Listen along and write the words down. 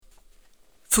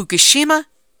Fukushima,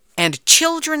 and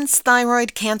children's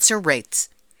thyroid cancer rates.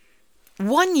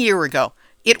 1 year ago,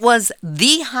 it was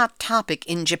the hot topic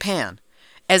in Japan,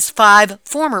 as 5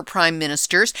 former prime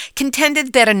ministers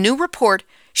contended that a new report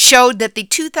showed that the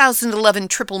 2011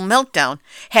 triple meltdown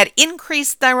had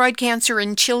increased thyroid cancer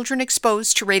in children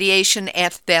exposed to radiation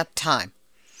at that time.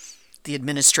 The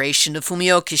administration of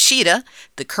Fumio Kishida,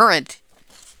 the current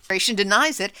administration,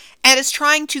 denies it and is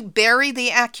trying to bury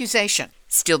the accusation.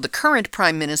 Still, the current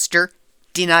prime minister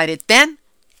denied it then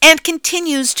and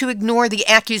continues to ignore the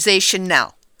accusation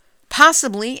now,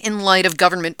 possibly in light of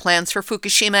government plans for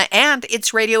Fukushima and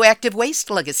its radioactive waste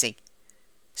legacy.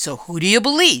 So who do you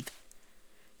believe?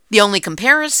 The only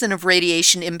comparison of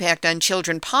radiation impact on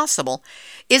children possible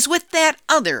is with that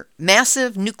other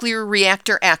massive nuclear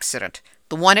reactor accident,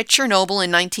 the one at Chernobyl in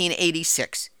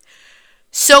 1986.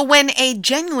 So when a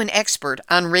genuine expert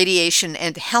on radiation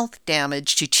and health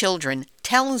damage to children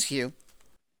tells you,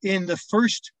 in the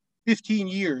first 15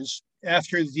 years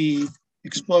after the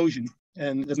explosion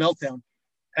and the meltdown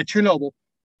at Chernobyl,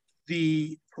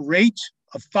 the rate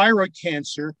of thyroid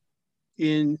cancer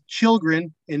in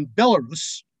children in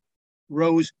Belarus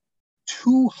rose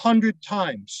 200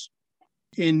 times.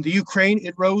 In the Ukraine,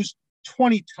 it rose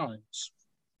 20 times.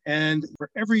 And for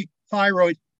every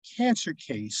thyroid cancer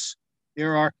case,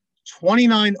 there are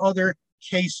 29 other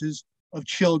cases of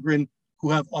children who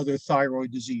have other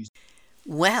thyroid disease.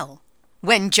 Well,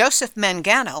 when Joseph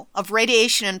Mangano of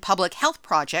Radiation and Public Health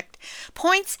Project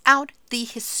points out the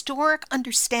historic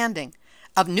understanding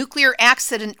of nuclear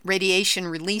accident radiation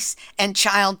release and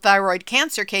child thyroid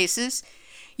cancer cases,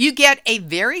 you get a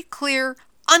very clear,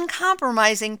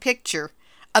 uncompromising picture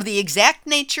of the exact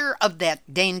nature of that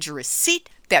dangerous seat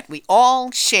that we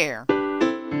all share.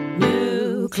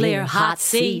 Nuclear hot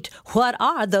seat. What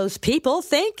are those people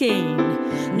thinking?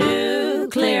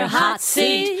 Nuclear hot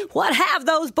seat. What have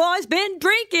those boys been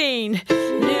drinking?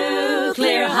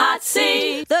 Nuclear hot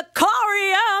seat. The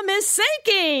corium is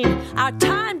sinking. Our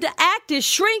time to act is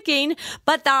shrinking,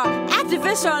 but our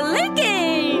activists are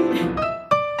linking.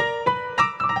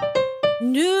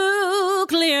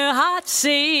 Nuclear hot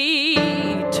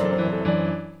seat.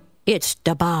 It's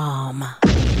the bomb.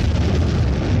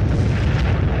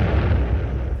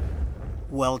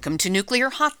 Welcome to Nuclear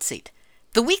Hot Seat,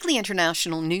 the weekly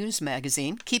international news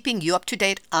magazine keeping you up to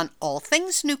date on all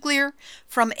things nuclear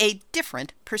from a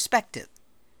different perspective.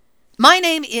 My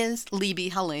name is Libby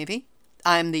Halevi.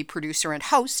 I'm the producer and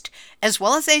host, as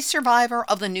well as a survivor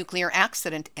of the nuclear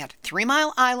accident at 3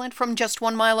 Mile Island from just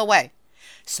 1 mile away.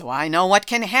 So I know what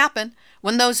can happen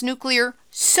when those nuclear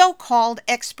so-called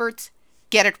experts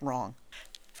get it wrong.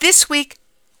 This week,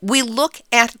 we look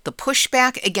at the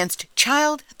pushback against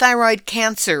child thyroid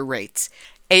cancer rates,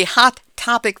 a hot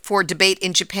topic for debate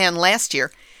in Japan last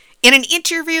year, in an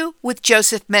interview with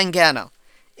Joseph Mangano,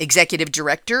 Executive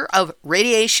Director of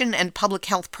Radiation and Public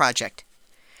Health Project.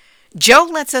 Joe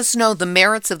lets us know the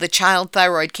merits of the child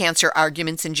thyroid cancer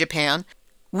arguments in Japan,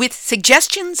 with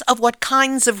suggestions of what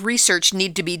kinds of research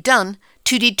need to be done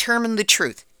to determine the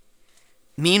truth.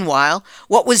 Meanwhile,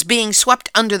 what was being swept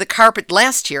under the carpet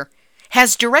last year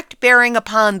has direct bearing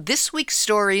upon this week's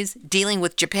stories dealing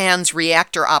with Japan's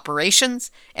reactor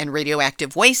operations and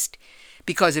radioactive waste,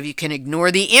 because if you can ignore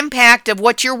the impact of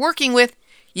what you're working with,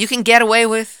 you can get away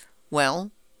with, well,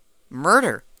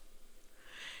 murder.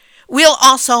 We'll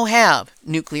also have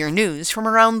nuclear news from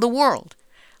around the world.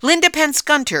 Linda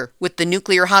Pence-Gunter with the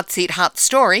Nuclear Hot Seat Hot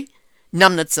Story,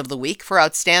 Numbnuts of the Week for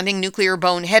outstanding nuclear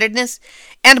boneheadedness,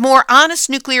 and more honest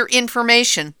nuclear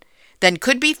information than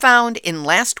could be found in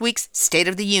last week's State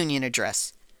of the Union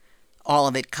address. All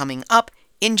of it coming up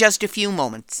in just a few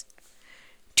moments.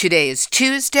 Today is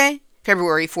Tuesday,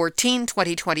 February 14,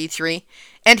 2023,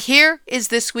 and here is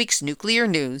this week's nuclear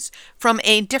news from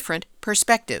a different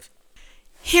perspective.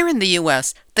 Here in the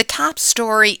U.S., the top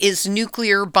story is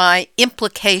nuclear by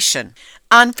implication.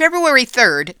 On February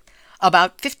 3rd,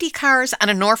 about 50 cars on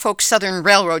a Norfolk Southern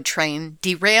Railroad train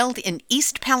derailed in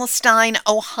East Palestine,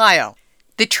 Ohio.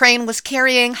 The train was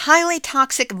carrying highly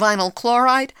toxic vinyl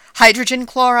chloride, hydrogen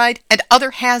chloride, and other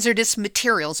hazardous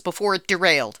materials before it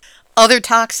derailed. Other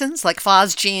toxins, like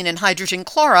phosgene and hydrogen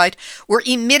chloride, were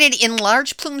emitted in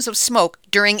large plumes of smoke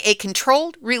during a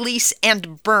controlled release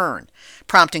and burn,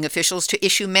 prompting officials to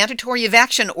issue mandatory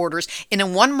evacuation orders in a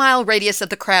 1-mile radius of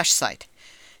the crash site.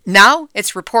 Now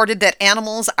it's reported that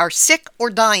animals are sick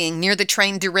or dying near the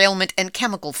train derailment and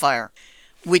chemical fire,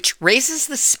 which raises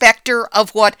the specter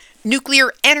of what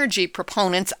nuclear energy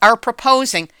proponents are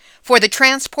proposing for the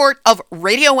transport of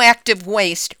radioactive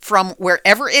waste from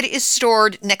wherever it is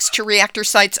stored next to reactor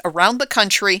sites around the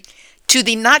country to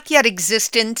the not yet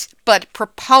existent but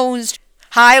proposed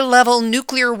high-level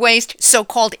nuclear waste,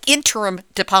 so-called interim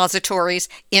depositories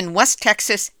in West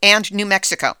Texas and New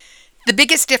Mexico. The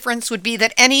biggest difference would be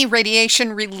that any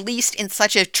radiation released in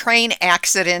such a train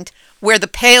accident where the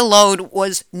payload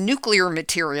was nuclear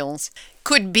materials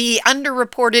could be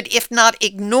underreported, if not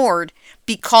ignored,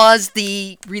 because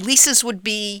the releases would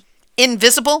be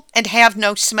invisible and have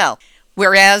no smell,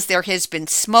 whereas there has been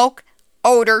smoke,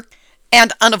 odor,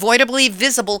 and unavoidably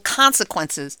visible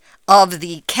consequences of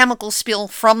the chemical spill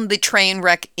from the train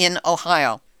wreck in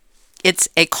Ohio. It's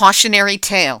a cautionary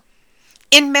tale.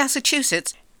 In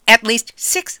Massachusetts, at least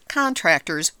 6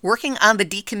 contractors working on the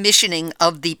decommissioning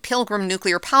of the Pilgrim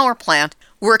nuclear power plant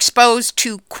were exposed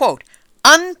to, quote,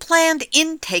 unplanned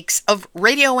intakes of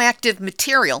radioactive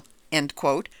material, end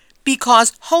quote,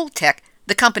 because Holtec,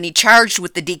 the company charged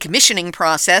with the decommissioning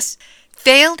process,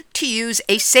 failed to use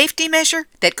a safety measure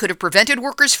that could have prevented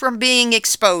workers from being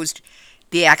exposed.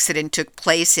 The accident took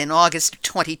place in August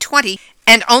 2020,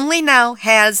 and only now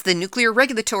has the Nuclear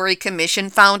Regulatory Commission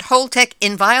found Holtec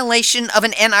in violation of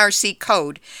an NRC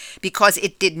code because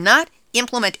it did not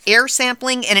implement air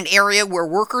sampling in an area where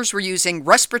workers were using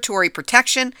respiratory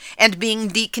protection and being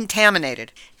decontaminated.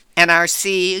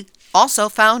 NRC also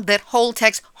found that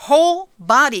Holtec's whole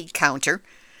body counter,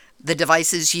 the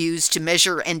devices used to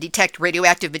measure and detect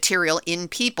radioactive material in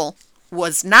people,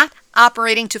 was not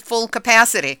operating to full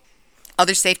capacity.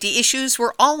 Other safety issues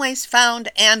were always found,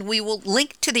 and we will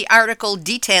link to the article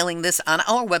detailing this on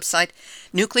our website,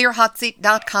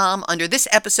 nuclearhotseat.com, under this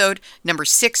episode, number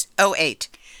 608.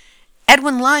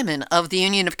 Edwin Lyman of the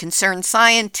Union of Concerned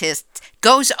Scientists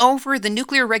goes over the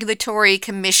Nuclear Regulatory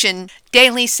Commission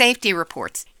daily safety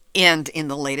reports. And in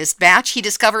the latest batch, he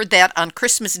discovered that on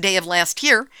Christmas Day of last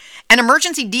year, an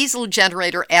emergency diesel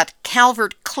generator at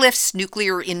Calvert Cliffs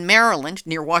Nuclear in Maryland,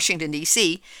 near Washington,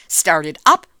 D.C., started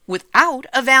up without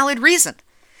a valid reason.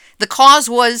 The cause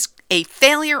was a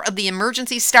failure of the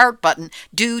emergency start button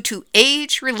due to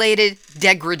age-related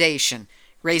degradation,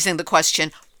 raising the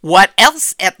question, what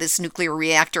else at this nuclear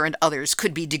reactor and others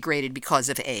could be degraded because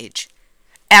of age?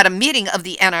 At a meeting of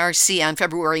the NRC on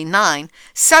February 9,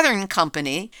 Southern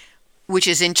Company, which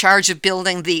is in charge of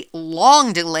building the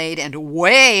long-delayed and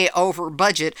way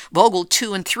over-budget Vogtle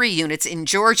 2 and 3 units in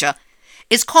Georgia,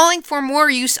 is calling for more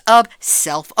use of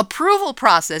self-approval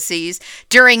processes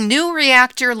during new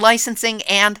reactor licensing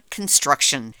and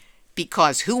construction.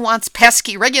 Because who wants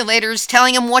pesky regulators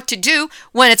telling them what to do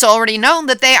when it's already known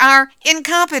that they are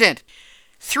incompetent?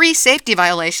 3 safety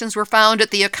violations were found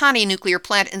at the Oconee nuclear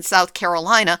plant in South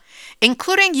Carolina,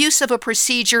 including use of a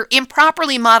procedure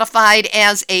improperly modified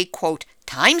as a, quote,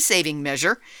 time-saving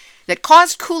measure that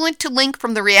caused coolant to leak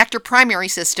from the reactor primary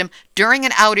system during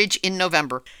an outage in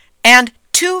November. And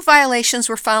 2 violations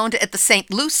were found at the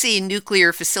St. Lucie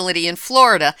nuclear facility in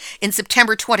Florida in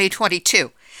September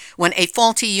 2022, when a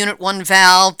faulty Unit 1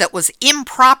 valve that was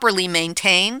improperly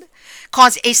maintained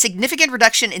caused a significant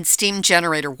reduction in steam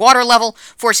generator water level,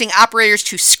 forcing operators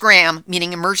to scram,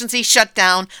 meaning emergency shut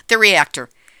down, the reactor.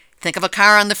 Think of a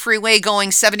car on the freeway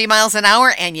going 70 miles an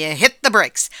hour and you hit the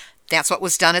brakes. That's what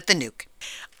was done at the nuke.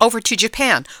 Over to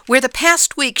Japan, where the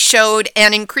past week showed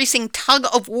an increasing tug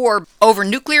of war over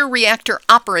nuclear reactor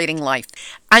operating life.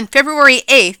 On February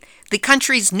 8th, the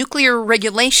country's Nuclear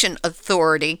Regulation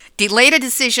Authority delayed a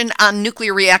decision on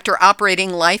nuclear reactor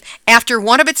operating life after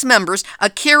one of its members,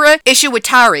 Akira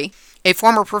Ishiwatari, a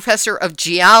former professor of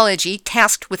geology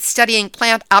tasked with studying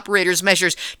plant operators'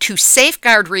 measures to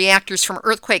safeguard reactors from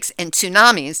earthquakes and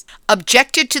tsunamis,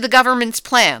 objected to the government's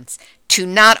plans to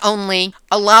not only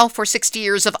allow for 60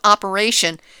 years of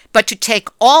operation, but to take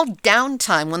all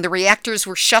downtime when the reactors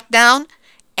were shut down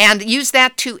and use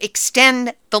that to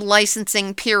extend the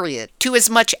licensing period to as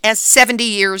much as 70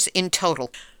 years in total.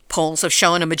 Polls have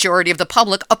shown a majority of the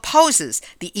public opposes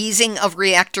the easing of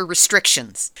reactor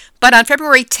restrictions. But on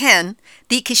February 10,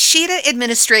 the Kishida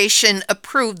administration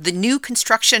approved the new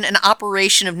construction and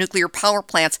operation of nuclear power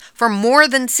plants for more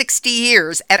than 60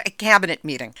 years at a cabinet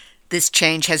meeting. This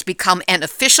change has become an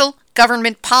official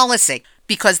government policy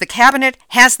because the cabinet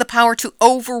has the power to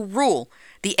overrule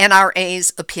the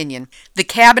NRA's opinion. The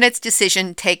cabinet's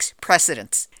decision takes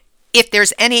precedence. If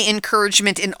there's any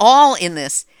encouragement in all in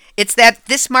this, it's that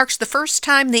this marks the first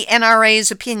time the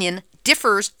NRA's opinion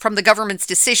differs from the government's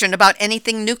decision about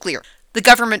anything nuclear. The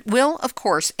government will, of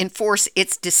course, enforce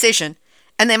its decision,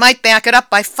 and they might back it up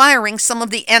by firing some of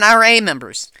the NRA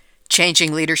members,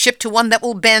 changing leadership to one that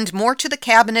will bend more to the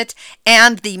cabinet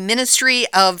and the Ministry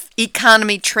of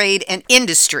Economy, Trade, and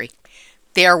Industry.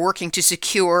 They are working to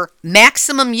secure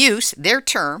maximum use, their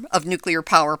term, of nuclear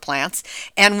power plants,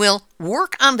 and will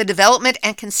work on the development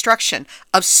and construction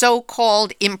of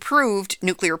so-called improved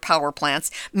nuclear power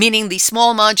plants, meaning the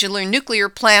small modular nuclear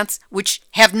plants which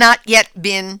have not yet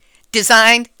been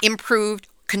designed, improved,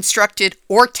 constructed,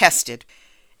 or tested.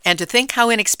 And to think how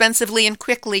inexpensively and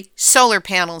quickly solar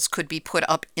panels could be put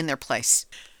up in their place.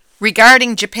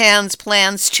 Regarding Japan's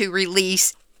plans to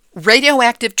release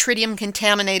radioactive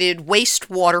tritium-contaminated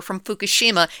wastewater from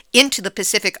Fukushima into the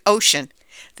Pacific Ocean,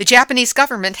 the Japanese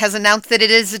government has announced that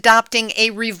it is adopting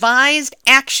a revised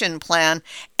action plan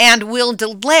and will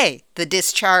delay the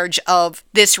discharge of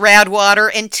this rad water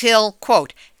until,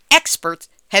 quote, experts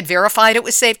had verified it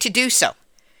was safe to do so,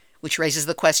 which raises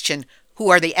the question, who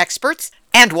are the experts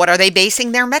and what are they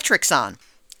basing their metrics on?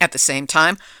 At the same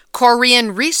time,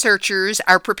 Korean researchers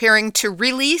are preparing to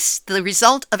release the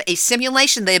result of a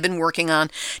simulation they have been working on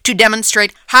to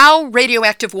demonstrate how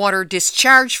radioactive water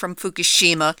discharged from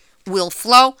Fukushima will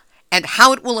flow and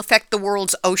how it will affect the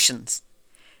world's oceans.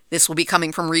 This will be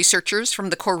coming from researchers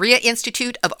from the Korea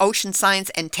Institute of Ocean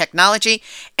Science and Technology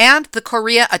and the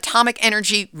Korea Atomic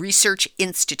Energy Research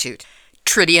Institute.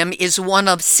 Tritium is one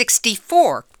of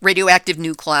 64 radioactive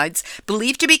nuclides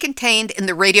believed to be contained in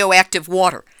the radioactive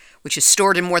water, which is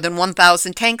stored in more than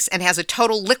 1,000 tanks and has a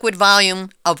total liquid volume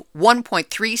of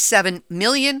 1.37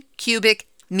 million cubic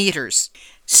meters.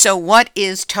 So what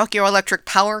is Tokyo Electric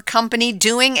Power Company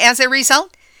doing as a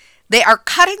result? They are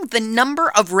cutting the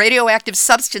number of radioactive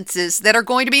substances that are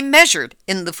going to be measured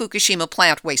in the Fukushima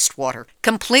plant wastewater,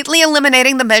 completely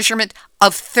eliminating the measurement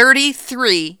of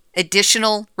 33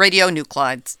 additional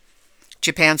radionuclides.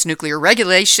 Japan's Nuclear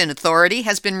Regulation Authority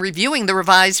has been reviewing the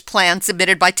revised plan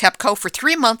submitted by TEPCO for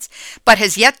 3 months, but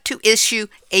has yet to issue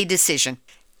a decision.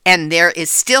 And there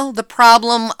is still the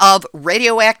problem of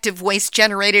radioactive waste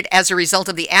generated as a result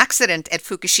of the accident at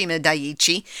Fukushima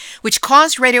Daiichi, which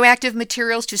caused radioactive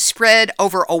materials to spread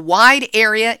over a wide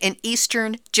area in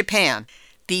eastern Japan.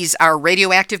 These are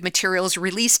radioactive materials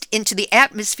released into the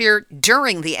atmosphere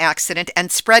during the accident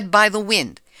and spread by the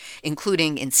wind,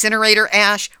 including incinerator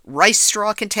ash, rice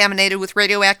straw contaminated with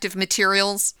radioactive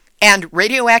materials, and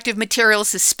radioactive materials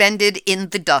suspended in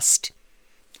the dust.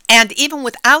 And even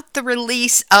without the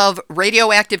release of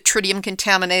radioactive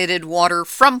tritium-contaminated water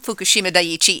from Fukushima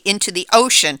Daiichi into the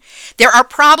ocean, there are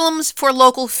problems for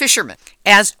local fishermen,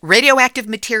 as radioactive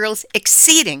materials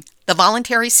exceeding the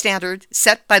voluntary standard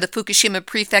set by the Fukushima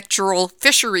Prefectural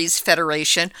Fisheries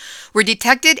Federation were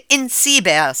detected in sea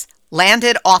bass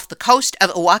landed off the coast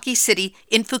of Iwaki City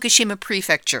in Fukushima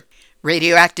Prefecture.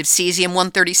 Radioactive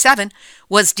cesium-137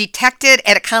 was detected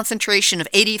at a concentration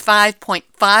of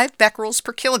 85.5 becquerels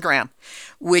per kilogram,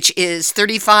 which is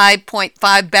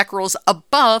 35.5 becquerels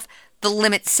above the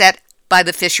limit set by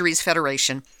the Fisheries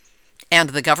Federation.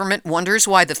 And the government wonders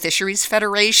why the Fisheries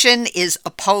Federation is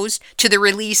opposed to the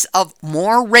release of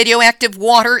more radioactive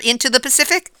water into the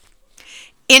Pacific.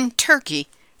 In Turkey,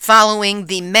 following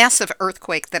the massive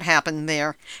earthquake that happened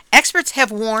there, experts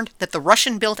have warned that the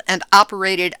Russian-built and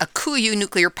operated Akuyu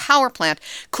nuclear power plant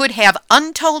could have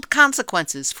untold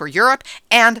consequences for Europe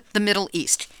and the Middle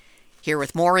East. Here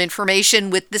with more information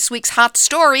with this week's hot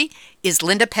story is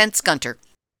Linda Pence-Gunter.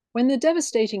 When the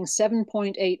devastating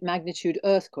 7.8 magnitude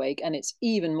earthquake and its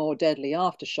even more deadly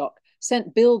aftershock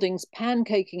sent buildings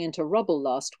pancaking into rubble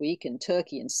last week in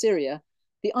Turkey and Syria,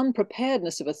 the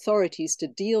unpreparedness of authorities to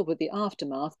deal with the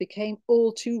aftermath became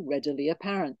all too readily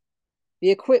apparent.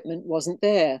 The equipment wasn't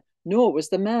there, nor was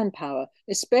the manpower,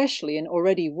 especially in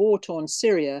already war-torn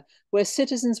Syria, where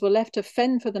citizens were left to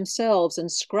fend for themselves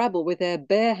and scrabble with their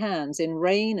bare hands in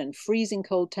rain and freezing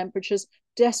cold temperatures,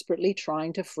 desperately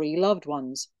trying to free loved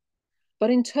ones. But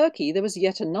in Turkey, there was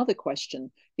yet another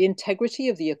question: the integrity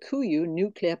of the Akuyu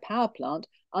nuclear power plant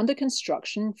under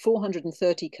construction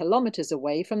 430 kilometers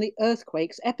away from the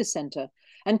earthquake's epicenter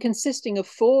and consisting of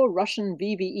 4 Russian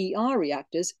VVER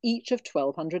reactors, each of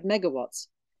 1,200 megawatts.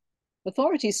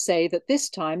 Authorities say that this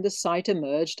time the site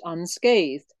emerged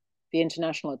unscathed. The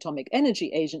International Atomic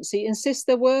Energy Agency insists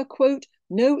there were, quote,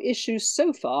 no issues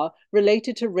so far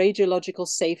related to radiological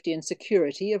safety and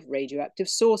security of radioactive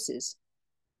sources.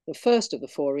 The first of the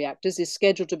 4 reactors is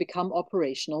scheduled to become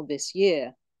operational this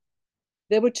year.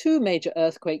 There were 2 major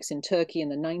earthquakes in Turkey in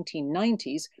the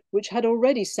 1990s, which had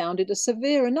already sounded a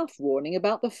severe enough warning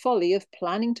about the folly of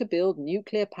planning to build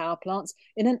nuclear power plants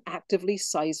in an actively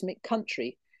seismic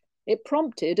country. It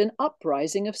prompted an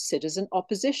uprising of citizen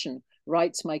opposition,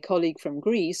 writes my colleague from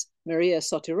Greece, Maria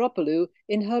Sotiropoulou,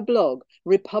 in her blog,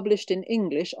 republished in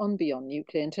English on Beyond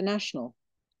Nuclear International.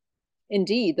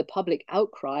 Indeed, the public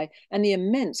outcry and the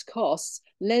immense costs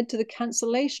led to the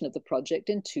cancellation of the project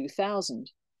in 2000.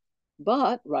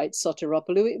 But, writes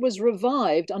Sotiropoulou, it was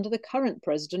revived under the current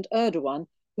President Erdogan,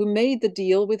 who made the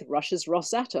deal with Russia's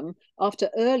Rosatom after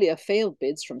earlier failed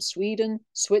bids from Sweden,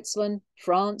 Switzerland,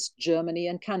 France, Germany,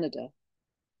 and Canada.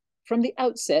 From the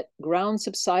outset, ground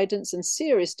subsidence and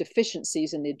serious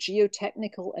deficiencies in the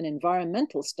geotechnical and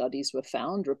environmental studies were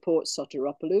found, reports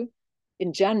Sotiropoulou.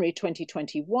 In January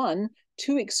 2021,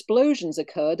 2 explosions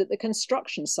occurred at the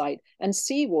construction site, and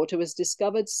seawater was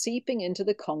discovered seeping into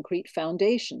the concrete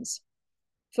foundations.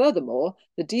 Furthermore,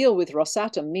 the deal with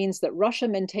Rosatom means that Russia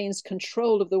maintains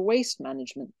control of the waste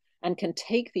management and can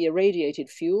take the irradiated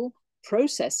fuel,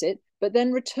 process it, but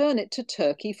then return it to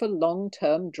Turkey for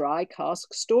long-term dry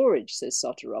cask storage, says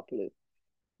Sotiropoulou.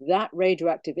 That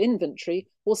radioactive inventory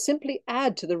will simply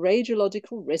add to the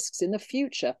radiological risks in the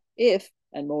future if,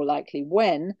 and more likely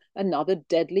when, another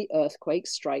deadly earthquake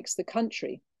strikes the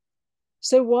country.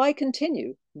 So why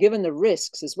continue, given the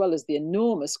risks as well as the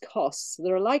enormous costs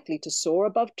that are likely to soar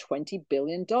above $20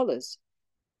 billion?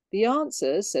 The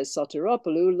answer, says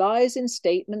Sotiropoulou, lies in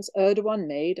statements Erdogan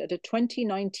made at a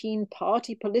 2019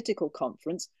 party political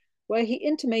conference where he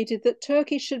intimated that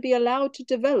Turkey should be allowed to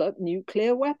develop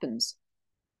nuclear weapons.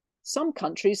 Some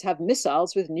countries have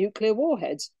missiles with nuclear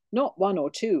warheads, not 1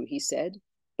 or 2, he said,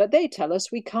 but they tell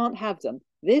us we can't have them.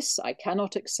 This I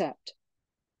cannot accept.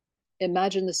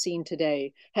 Imagine the scene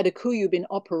today had Akuyu been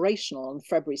operational on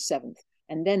February 7th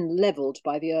and then leveled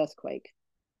by the earthquake.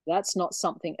 That's not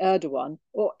something Erdogan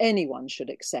or anyone should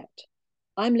accept.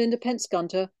 I'm Linda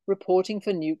Pence-Gunter, reporting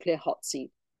for Nuclear Hot Seat.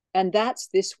 And that's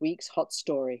this week's hot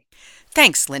story.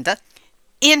 Thanks, Linda.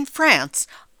 In France,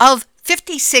 of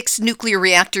 56 nuclear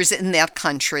reactors in that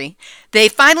country, they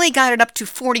finally got it up to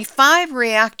 45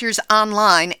 reactors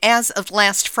online as of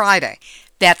last Friday.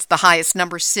 That's the highest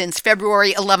number since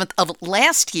February 11th of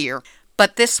last year.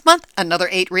 But this month, another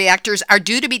 8 reactors are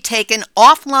due to be taken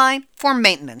offline for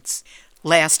maintenance.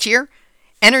 Last year,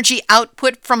 energy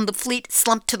output from the fleet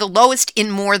slumped to the lowest in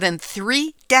more than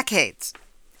 3 decades.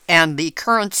 And the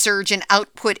current surge in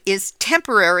output is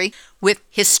temporary, with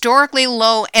historically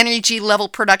low energy level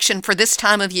production for this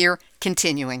time of year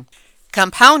continuing.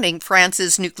 Compounding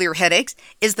France's nuclear headaches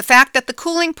is the fact that the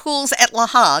cooling pools at Le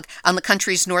Hague on the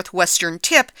country's northwestern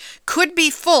tip could be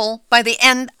full by the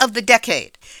end of the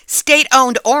decade.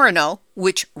 State-owned Orano,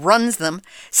 which runs them,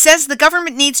 says the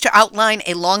government needs to outline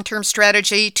a long-term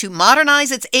strategy to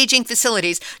modernize its aging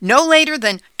facilities no later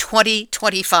than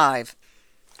 2025.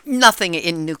 Nothing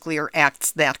in nuclear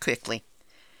acts that quickly.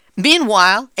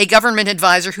 Meanwhile, a government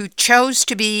advisor who chose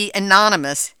to be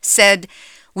anonymous said,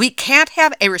 "We can't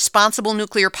have a responsible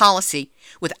nuclear policy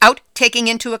without taking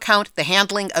into account the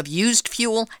handling of used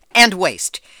fuel and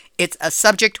waste. It's a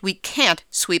subject we can't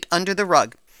sweep under the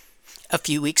rug." A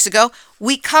few weeks ago,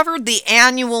 we covered the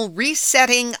annual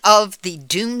resetting of the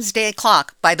doomsday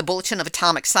clock by the Bulletin of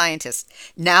Atomic Scientists,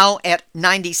 now at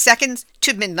 90 seconds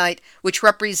to midnight, which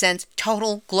represents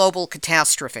total global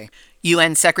catastrophe.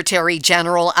 UN Secretary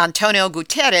General Antonio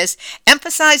Guterres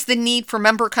emphasized the need for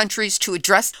member countries to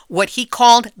address what he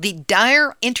called the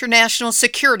dire international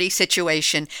security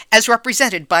situation as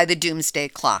represented by the doomsday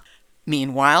clock.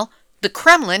 Meanwhile, the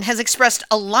Kremlin has expressed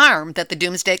alarm that the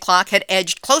doomsday clock had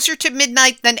edged closer to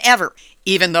midnight than ever,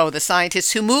 even though the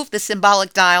scientists who moved the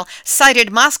symbolic dial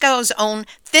cited Moscow's own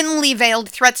thinly veiled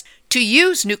threats to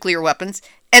use nuclear weapons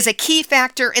as a key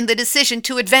factor in the decision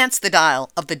to advance the dial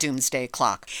of the doomsday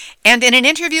clock. And in an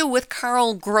interview with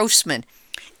Carl Grossman,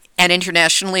 an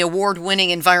internationally award-winning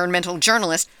environmental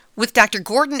journalist, with Dr.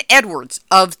 Gordon Edwards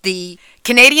of the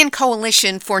Canadian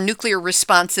Coalition for Nuclear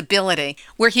Responsibility,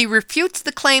 where he refutes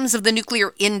the claims of the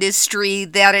nuclear industry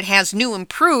that it has new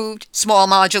improved small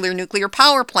modular nuclear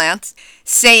power plants,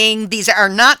 saying these are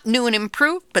not new and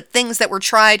improved, but things that were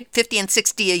tried 50 and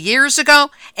 60 years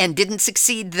ago and didn't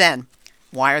succeed then.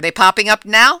 Why are they popping up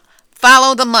now?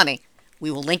 Follow the money. We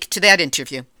will link to that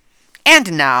interview.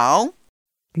 And now,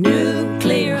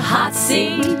 Nuclear Hot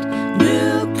Seat,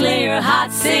 Nuclear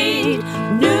Hot Seat,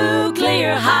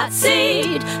 Nuclear Hot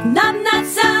Seat,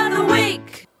 Numbnuts of the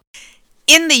Week.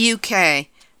 In the UK,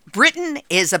 Britain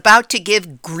is about to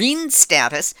give green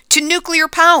status to nuclear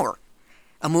power,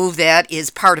 a move that is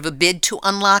part of a bid to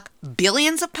unlock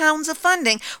billions of pounds of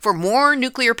funding for more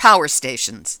nuclear power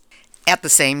stations. At the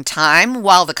same time,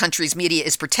 while the country's media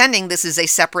is pretending this is a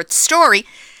separate story,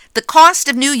 the cost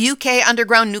of new UK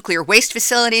underground nuclear waste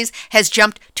facilities has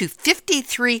jumped to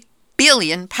 £53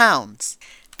 billion.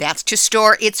 That's to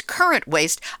store its current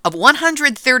waste of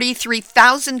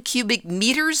 133,000 cubic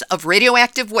meters of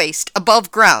radioactive waste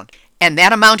above ground. And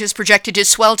that amount is projected to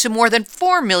swell to more than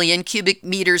 4 million cubic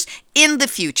meters in the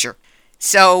future.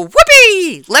 So,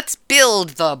 whoopee! Let's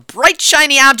build the bright,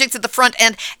 shiny objects at the front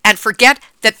end and forget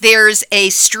that there's a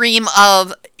stream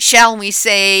of, shall we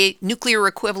say, nuclear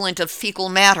equivalent of fecal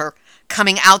matter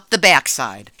coming out the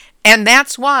backside. And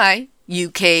that's why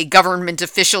UK government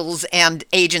officials and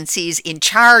agencies in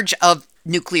charge of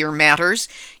nuclear matters,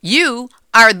 you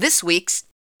are this week's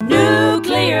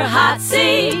Nuclear Hot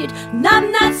Seat,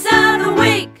 Numbnuts of the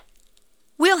Week.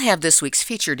 We'll have this week's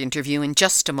featured interview in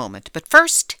just a moment, but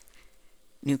first,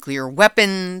 nuclear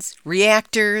weapons,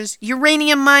 reactors,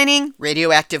 uranium mining,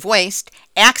 radioactive waste,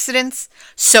 accidents,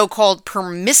 so-called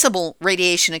permissible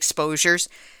radiation exposures.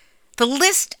 The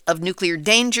list of nuclear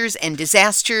dangers and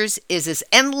disasters is as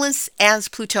endless as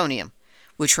plutonium,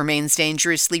 which remains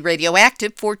dangerously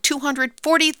radioactive for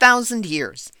 240,000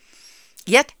 years.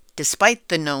 Yet, despite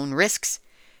the known risks,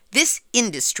 this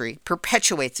industry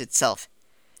perpetuates itself,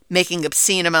 making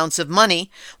obscene amounts of money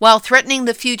while threatening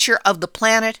the future of the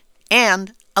planet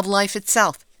and of life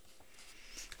itself.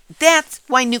 That's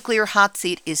why Nuclear Hot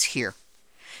Seat is here,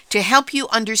 to help you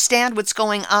understand what's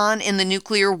going on in the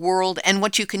nuclear world and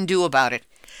what you can do about it.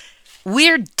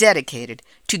 We're dedicated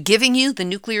to giving you the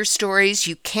nuclear stories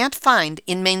you can't find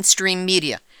in mainstream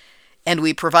media, and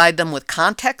we provide them with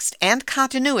context and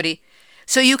continuity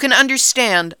so you can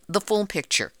understand the full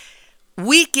picture.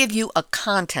 We give you a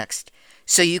context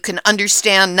so you can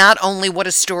understand not only what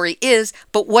a story is,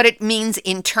 but what it means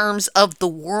in terms of the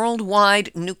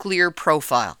worldwide nuclear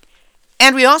profile.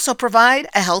 And we also provide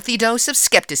a healthy dose of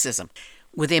skepticism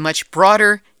with a much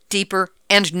broader, deeper,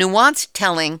 and nuanced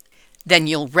telling than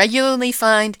you'll regularly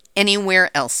find anywhere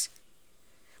else.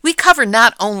 We cover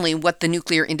not only what the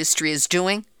nuclear industry is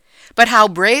doing, but how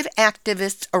brave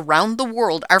activists around the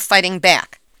world are fighting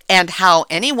back, and how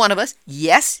any one of us,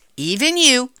 yes, even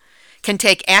you, can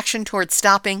take action towards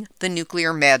stopping the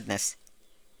nuclear madness.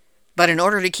 But in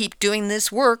order to keep doing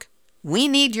this work, we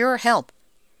need your help.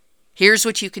 Here's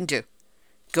what you can do.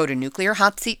 Go to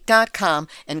nuclearhotseat.com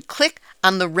and click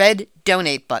on the red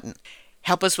donate button.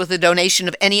 Help us with a donation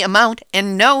of any amount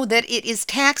and know that it is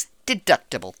tax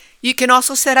deductible. You can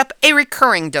also set up a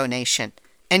recurring donation.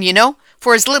 And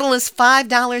for as little as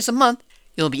 $5 a month,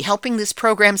 you'll be helping this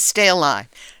program stay alive.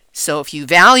 So if you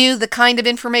value the kind of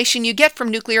information you get from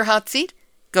Nuclear Hot Seat,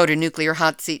 go to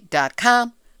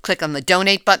nuclearhotseat.com, click on the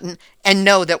donate button, and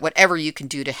know that whatever you can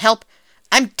do to help,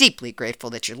 I'm deeply grateful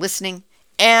that you're listening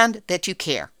and that you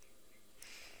care.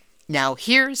 Now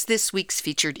here's this week's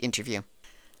featured interview.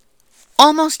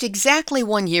 Almost exactly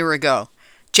 1 year ago,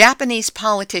 Japanese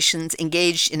politicians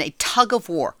engaged in a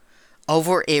tug-of-war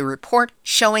over a report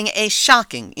showing a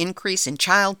shocking increase in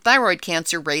child thyroid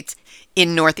cancer rates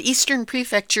in northeastern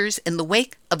prefectures in the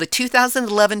wake of the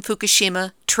 2011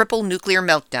 Fukushima triple nuclear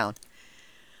meltdown.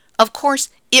 Of course,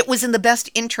 it was in the best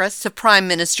interests of Prime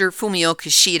Minister Fumio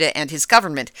Kishida and his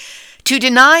government to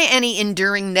deny any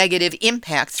enduring negative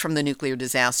impacts from the nuclear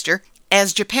disaster,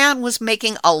 as Japan was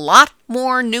making a lot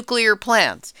more nuclear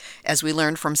plans, as we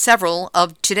learned from several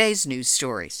of today's news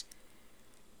stories.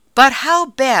 But how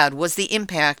bad was the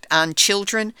impact on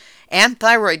children and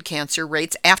thyroid cancer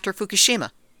rates after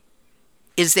Fukushima?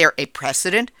 Is there a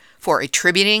precedent for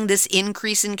attributing this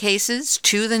increase in cases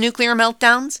to the nuclear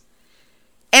meltdowns?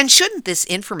 And shouldn't this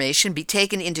information be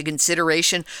taken into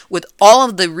consideration with all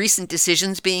of the recent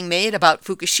decisions being made about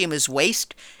Fukushima's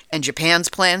waste and Japan's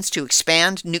plans to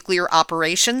expand nuclear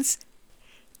operations?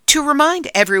 To remind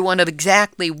everyone of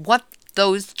exactly what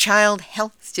those child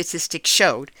health statistics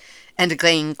showed, and to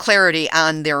gain clarity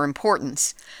on their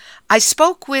importance, I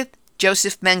spoke with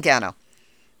Joseph Mangano.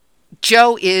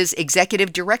 Joe is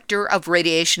Executive Director of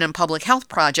Radiation and Public Health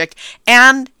Project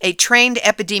and a trained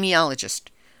epidemiologist,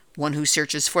 one who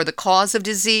searches for the cause of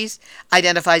disease,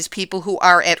 identifies people who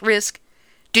are at risk,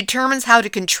 determines how to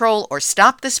control or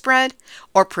stop the spread,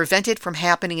 or prevent it from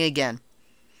happening again.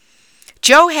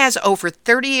 Joe has over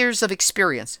 30 years of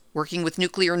experience working with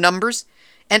nuclear numbers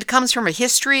and comes from a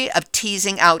history of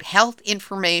teasing out health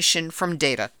information from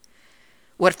data.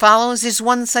 What follows is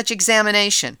one such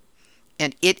examination,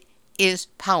 and it is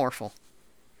powerful.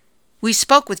 We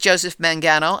spoke with Joseph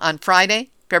Mangano on Friday,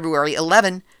 February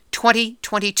 11,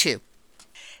 2022.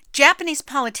 Japanese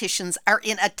politicians are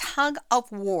in a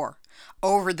tug-of-war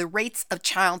over the rates of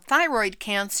child thyroid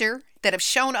cancer that have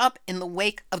shown up in the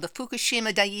wake of the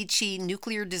Fukushima Daiichi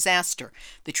nuclear disaster,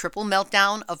 the triple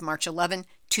meltdown of March 11,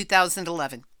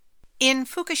 2011. In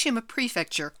Fukushima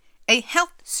Prefecture, a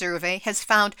health survey has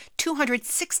found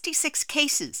 266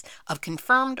 cases of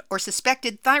confirmed or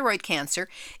suspected thyroid cancer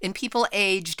in people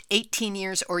aged 18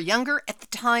 years or younger at the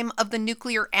time of the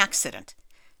nuclear accident.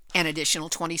 An additional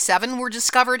 27 were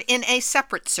discovered in a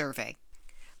separate survey.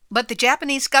 But the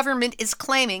Japanese government is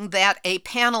claiming that a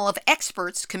panel of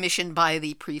experts commissioned by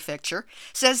the prefecture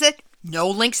says that no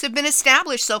links have been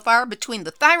established so far between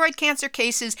the thyroid cancer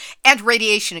cases and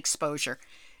radiation exposure.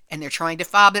 And they're trying to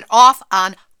fob it off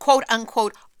on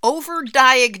quote-unquote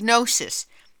overdiagnosis,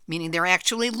 meaning they're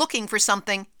actually looking for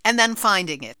something and then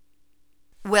finding it.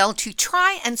 Well, to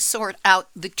try and sort out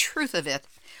the truth of it,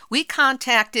 we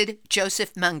contacted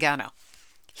Joseph Mangano.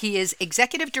 He is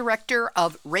Executive Director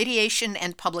of Radiation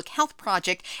and Public Health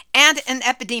Project and an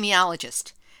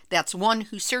epidemiologist. That's one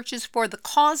who searches for the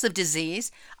cause of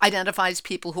disease, identifies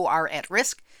people who are at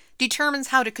risk, determines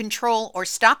how to control or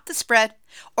stop the spread,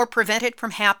 or prevent it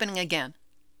from happening again.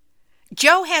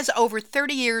 Joe has over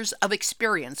 30 years of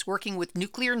experience working with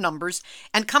nuclear numbers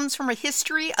and comes from a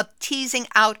history of teasing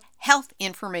out health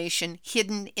information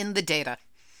hidden in the data.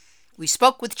 We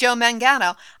spoke with Joe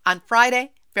Mangano on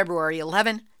Friday, February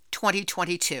 11,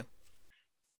 2022.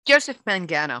 Joseph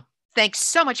Mangano, thanks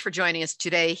so much for joining us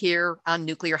today here on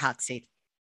Nuclear Hot Seat.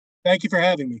 Thank you for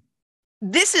having me.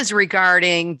 This is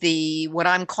regarding what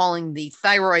I'm calling the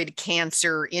thyroid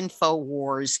cancer info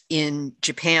wars in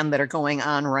Japan that are going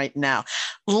on right now.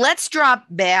 Let's drop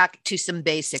back to some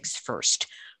basics first.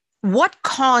 What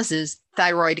causes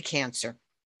thyroid cancer?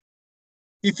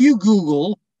 If you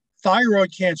Google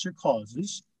thyroid cancer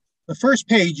causes, the first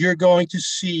page you're going to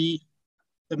see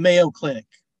the Mayo Clinic.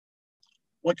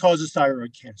 What causes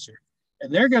thyroid cancer?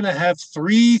 And they're going to have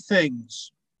three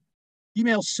things: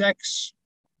 female sex,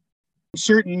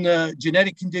 certain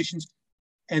genetic conditions,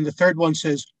 and the third one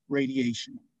says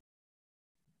radiation.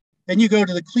 Then you go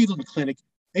to the Cleveland Clinic.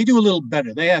 They do a little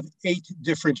better. They have 8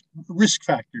 different risk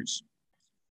factors.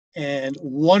 And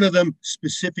one of them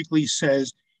specifically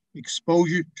says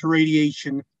exposure to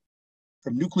radiation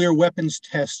from nuclear weapons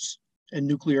tests and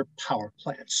nuclear power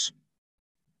plants.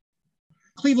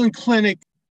 Cleveland Clinic,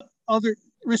 other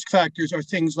risk factors are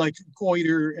things like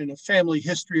goiter and a family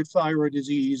history of thyroid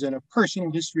disease and a personal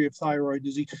history of thyroid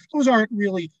disease. Those aren't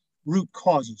really root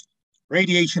causes.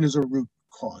 Radiation is a root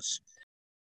cause.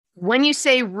 When you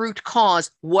say root cause,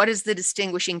 what is the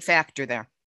distinguishing factor there?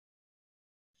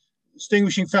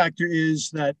 Distinguishing factor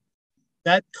is that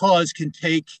cause can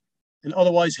take an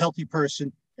otherwise healthy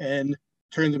person and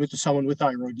turn them into someone with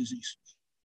thyroid disease.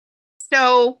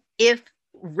 So if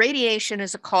radiation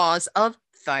is a cause of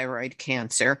thyroid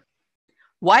cancer,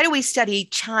 why do we study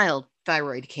child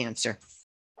thyroid cancer?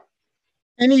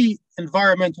 Any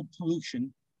environmental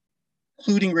pollution,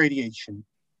 including radiation,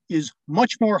 is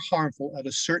much more harmful at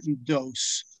a certain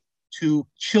dose to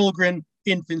children,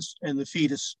 infants, and the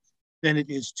fetus than it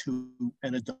is to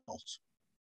an adult.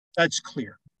 That's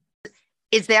clear.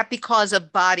 Is that because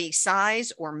of body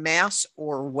size or mass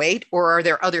or weight, or are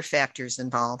there other factors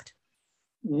involved?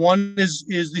 One is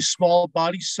the small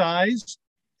body size,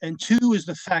 and 2 is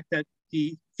the fact that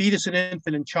the fetus and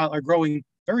infant and child are growing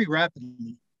very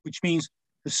rapidly, which means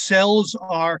the cells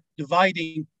are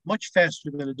dividing much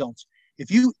faster than adults. If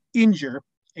you injure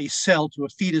a cell to a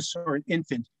fetus or an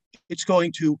infant, it's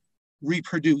going to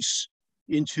reproduce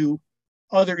into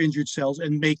other injured cells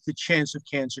and make the chance of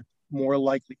cancer more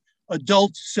likely.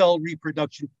 Adult cell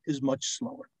reproduction is much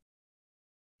slower.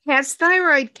 Has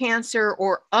thyroid cancer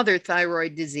or other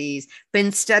thyroid disease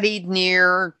been studied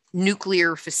near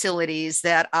nuclear facilities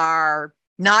that are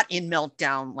not in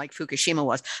meltdown like Fukushima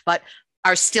was, but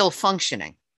are still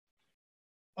functioning?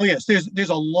 Oh yes, there's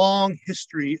a long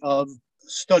history of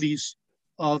studies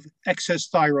of excess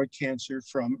thyroid cancer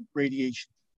from radiation.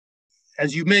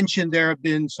 As you mentioned, there have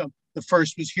been some. The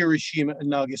first was Hiroshima and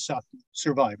Nagasaki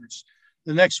survivors.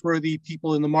 The next were the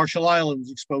people in the Marshall Islands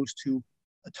exposed to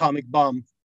atomic bomb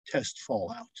test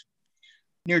fallout.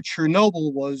 Near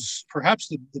Chernobyl was perhaps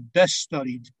the best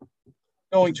studied. I'm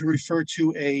going to refer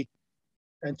to a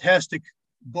fantastic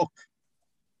book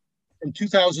from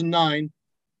 2009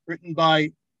 written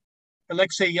by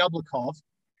Alexei Yablokov,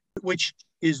 which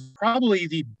is probably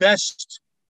the best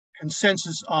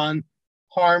consensus on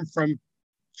harm from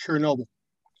Chernobyl,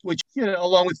 which,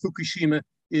 along with Fukushima,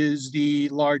 is the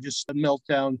largest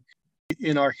meltdown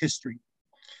in our history.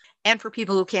 And for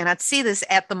people who cannot see this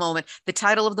at the moment, the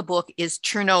title of the book is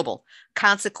Chernobyl: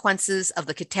 Consequences of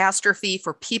the Catastrophe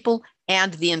for People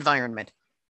and the Environment.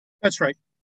 That's right.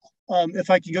 If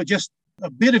I could go just a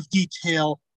bit of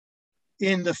detail,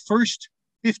 in the first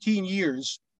 15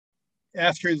 years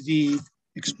after the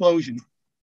explosion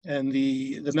and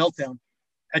the meltdown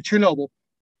at Chernobyl,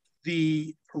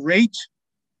 the rate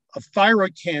of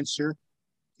thyroid cancer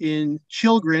in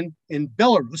children in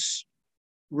Belarus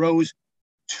rose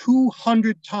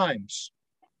 200 times.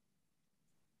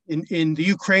 In the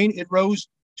Ukraine, it rose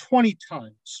 20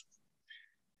 times.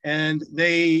 And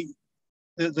the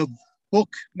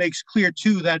book makes clear,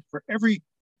 too, that for every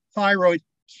thyroid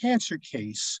cancer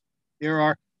case, there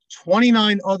are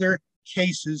 29 other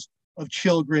cases of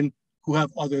children who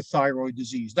have other thyroid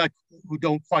disease, who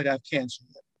don't quite have cancer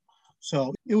yet.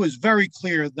 So it was very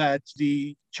clear that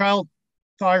the child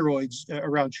thyroids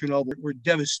around Chernobyl were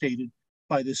devastated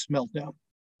by this meltdown,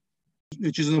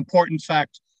 which is an important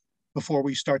fact before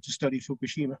we start to study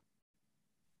Fukushima.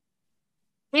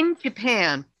 In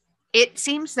Japan, it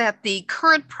seems that the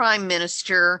current prime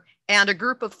minister and a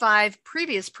group of 5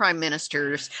 previous prime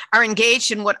ministers are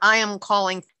engaged in what I am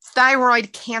calling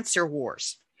thyroid cancer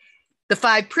wars. The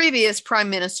 5 previous prime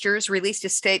ministers released a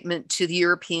statement to the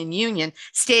European Union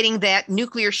stating that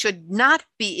nuclear should not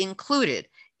be included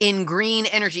in green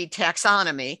energy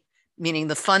taxonomy, meaning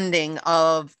the funding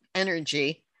of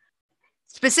energy,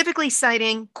 specifically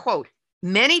citing, quote,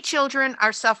 "Many children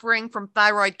are suffering from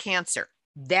thyroid cancer."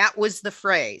 That was the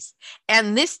phrase.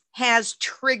 And this has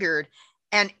triggered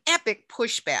an epic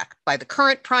pushback by the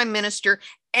current prime minister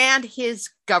and his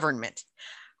government.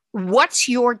 What's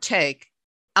your take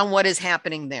on what is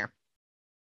happening there?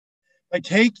 My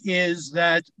take is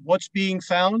that what's being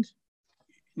found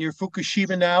near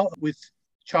Fukushima now with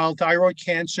child thyroid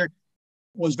cancer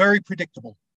was very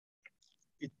predictable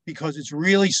because it's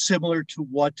really similar to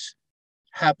what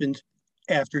happened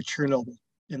after Chernobyl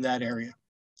in that area.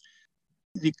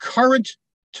 The current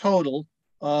total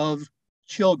of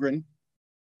children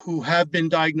who have been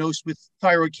diagnosed with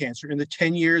thyroid cancer in the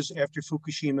 10 years after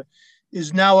Fukushima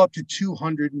is now up to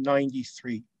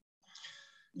 293.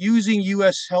 Using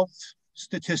US health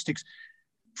statistics,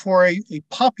 for a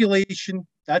population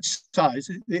that size,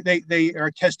 they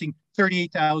are testing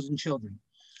 38,000 children.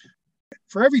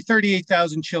 For every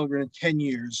 38,000 children in 10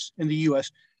 years in the US,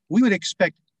 we would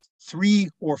expect 3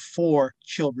 or 4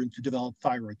 children to develop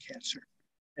thyroid cancer.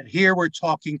 And here we're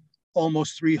talking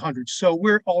almost 300. So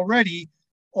we're already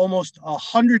almost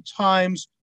 100 times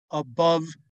above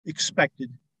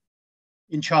expected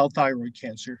in child thyroid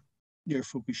cancer near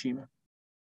Fukushima,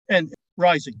 and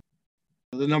rising.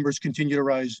 The numbers continue to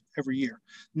rise every year.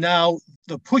 Now,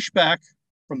 the pushback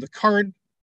from the current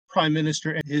prime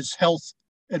minister and his health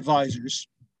advisors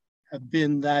have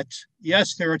been that,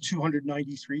 yes, there are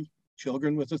 293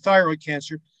 children with a thyroid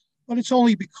cancer, but it's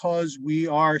only because we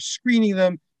are screening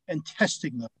them and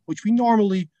testing them, which we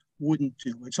normally wouldn't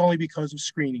do. It's only because of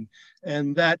screening.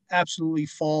 And that absolutely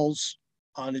falls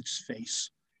on its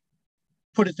face.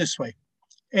 Put it this way,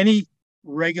 any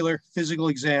regular physical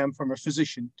exam from a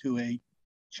physician to a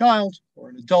child or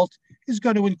an adult is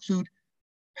going to include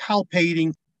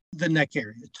palpating the neck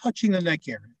area, touching the neck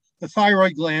area. The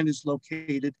thyroid gland is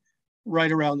located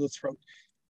right around the throat.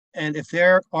 And if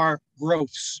there are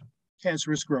growths,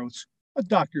 cancerous growths, a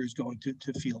doctor is going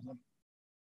to feel them.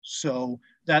 So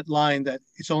that line that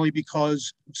it's only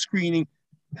because of screening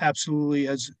absolutely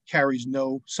carries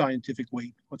no scientific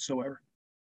weight whatsoever.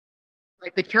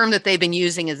 Right. The term that they've been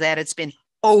using is that it's been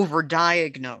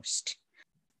overdiagnosed.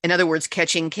 In other words,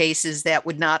 catching cases that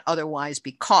would not otherwise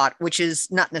be caught, which is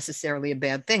not necessarily a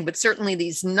bad thing, but certainly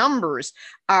these numbers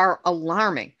are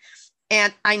alarming.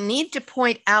 And I need to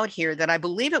point out here that I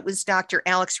believe it was Dr.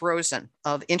 Alex Rosen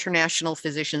of International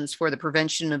Physicians for the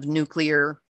Prevention of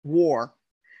Nuclear War,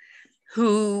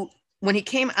 who, when he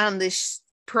came on this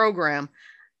program,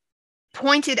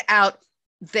 pointed out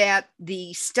that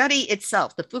the study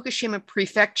itself, the Fukushima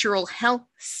Prefectural Health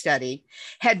Study,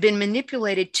 had been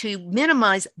manipulated to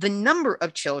minimize the number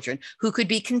of children who could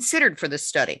be considered for the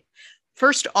study.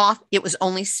 First off, it was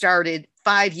only started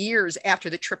 5 years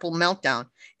after the triple meltdown,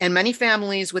 and many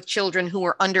families with children who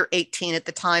were under 18 at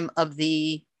the time of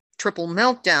the triple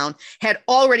meltdown had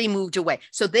already moved away,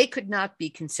 so they could not be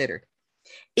considered.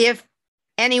 If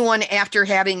anyone, after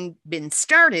having been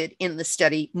started in the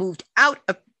study, moved out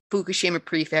of Fukushima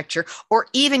Prefecture, or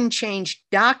even changed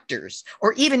doctors,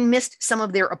 or even missed some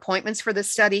of their appointments for the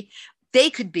study, they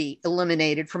could be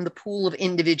eliminated from the pool of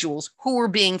individuals who were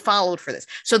being followed for this.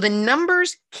 So the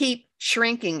numbers keep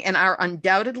shrinking and are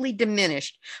undoubtedly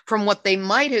diminished from what they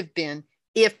might have been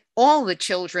if all the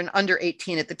children under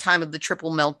 18 at the time of the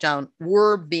triple meltdown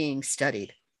were being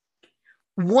studied.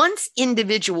 Once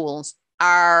individuals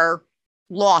are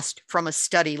lost from a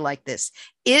study like this,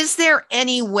 is there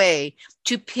any way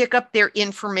to pick up their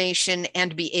information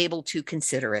and be able to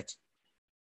consider it?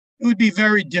 It would be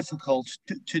very difficult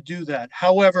to do that.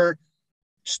 However,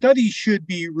 studies should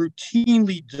be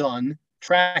routinely done,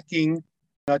 tracking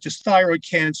not just thyroid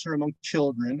cancer among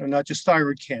children, or not just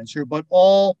thyroid cancer, but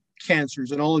all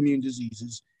cancers and all immune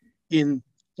diseases in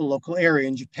the local area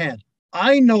in Japan.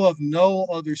 I know of no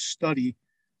other study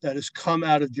that has come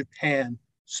out of Japan,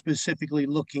 specifically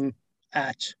looking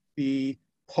at the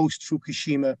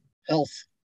post-Fukushima health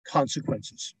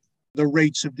consequences, the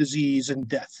rates of disease and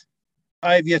death.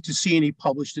 I have yet to see any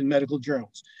published in medical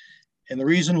journals. And the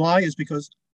reason why is because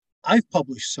I've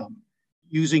published some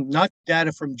using not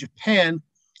data from Japan,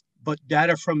 but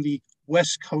data from the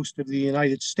west coast of the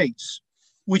United States,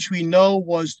 which we know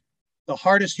was the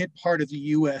hardest hit part of the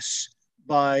US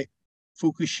by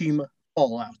Fukushima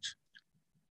fallout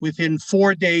within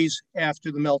 4 days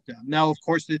after the meltdown. Now, of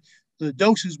course, the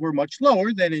doses were much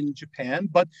lower than in Japan,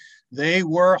 but they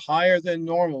were higher than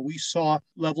normal. We saw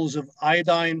levels of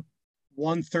iodine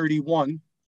 131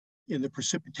 in the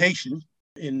precipitation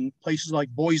in places like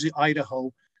Boise,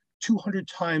 Idaho, 200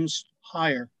 times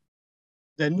higher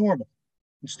than normal.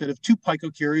 Instead of 2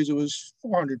 picocuries, it was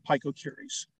 400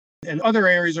 picocuries. And other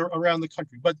areas around the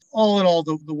country. But all in all,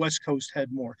 the West Coast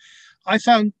had more. I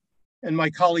found, and my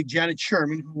colleague Janet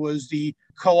Sherman, who was the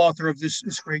co-author of this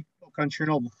great book on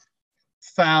Chernobyl,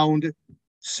 found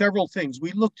several things.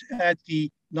 We looked at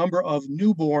the number of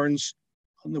newborns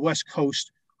on the West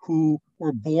Coast who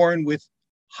were born with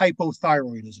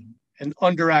hypothyroidism, an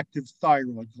underactive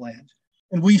thyroid gland.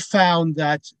 And we found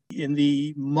that in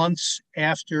the months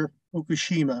after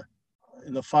Fukushima,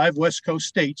 in the 5 West Coast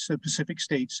states, the Pacific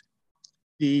states,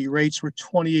 the rates were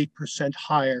 28%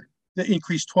 higher. They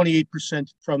increased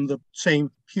 28% from the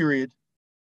same period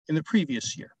in the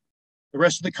previous year. The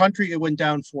rest of the country, it went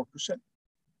down 4%.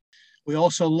 We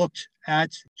also looked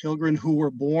at children who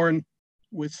were born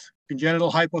with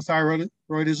congenital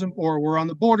hypothyroidism or were on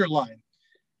the borderline.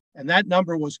 And that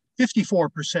number was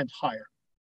 54% higher.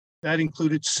 That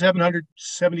included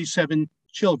 777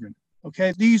 children.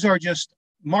 Okay, these are just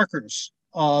markers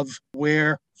of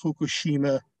where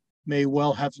Fukushima may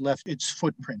well have left its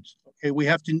footprint. Okay, we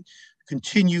have to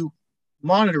continue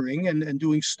monitoring and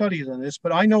doing studies on this,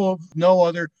 but I know of no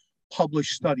other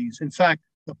published studies. In fact,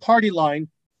 the party line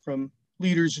from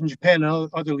leaders in Japan and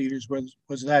other leaders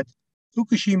was that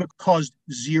Fukushima caused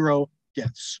 0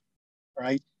 deaths,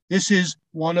 right? This is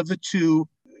one of the 2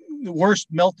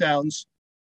 worst meltdowns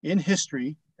in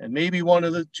history, and maybe one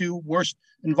of the 2 worst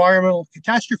environmental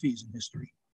catastrophes in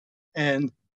history.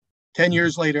 And 10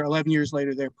 years later, 11 years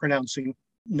later, they're pronouncing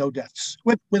no deaths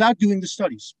without doing the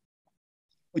studies,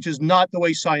 which is not the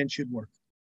way science should work.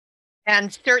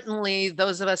 And certainly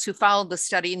those of us who followed the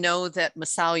study know that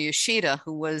Masao Yoshida,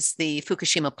 who was the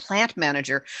Fukushima plant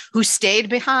manager, who stayed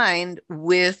behind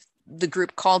with the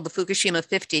group called the Fukushima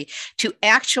 50 to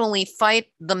actually fight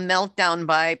the meltdown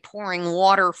by pouring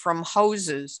water from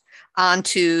hoses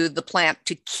onto the plant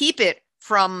to keep it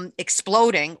from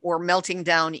exploding or melting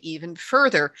down even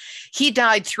further. He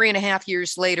died 3.5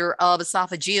 years later of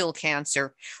esophageal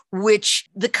cancer, which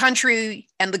the country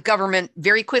and the government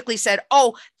very quickly said,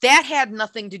 oh, that had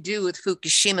nothing to do with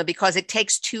Fukushima because it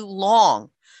takes too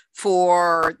long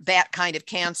for that kind of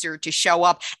cancer to show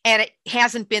up. And it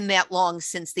hasn't been that long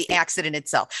since the accident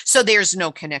itself. So there's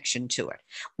no connection to it,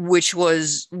 which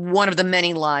was one of the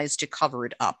many lies to cover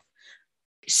it up.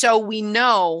 So we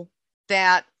know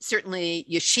that certainly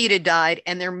Yoshida died,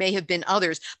 and there may have been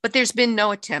others, but there's been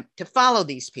no attempt to follow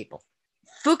these people.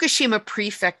 Fukushima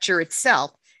Prefecture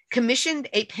itself commissioned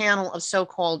a panel of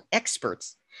so-called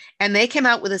experts, and they came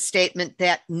out with a statement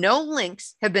that no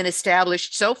links have been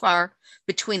established so far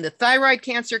between the thyroid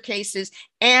cancer cases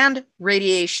and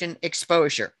radiation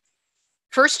exposure.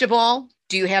 First of all,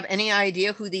 do you have any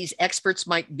idea who these experts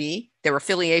might be, their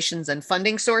affiliations and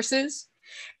funding sources?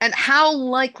 And how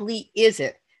likely is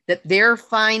it that their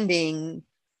finding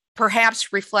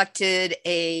perhaps reflected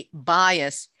a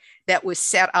bias that was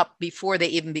set up before they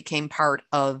even became part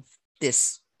of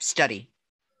this study?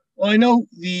 Well, I know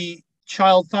the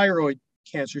child thyroid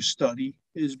cancer study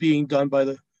is being done by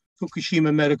the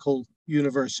Fukushima Medical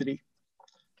University.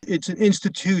 It's an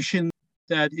institution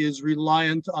that is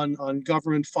reliant on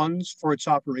government funds for its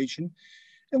operation.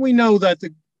 And we know that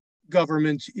the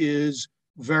government is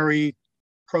very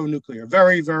pro-nuclear,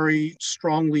 very, very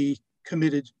strongly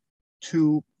committed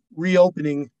to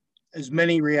reopening as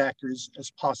many reactors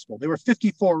as possible. There were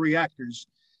 54 reactors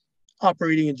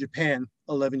operating in Japan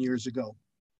 11 years ago.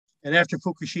 And after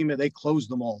Fukushima, they closed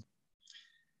them all.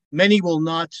 Many will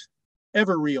not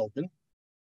ever reopen,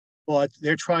 but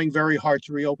they're trying very hard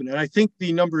to reopen. And I think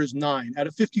the number is 9. Out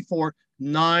of 54,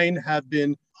 9 have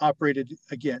been operated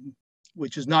again,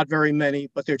 which is not very many,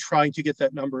 but they're trying to get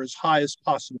that number as high as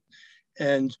possible.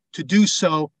 And to do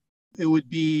so, it would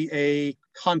be a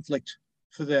conflict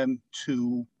for them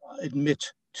to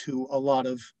admit to a lot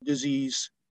of disease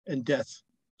and death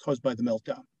caused by the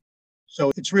meltdown.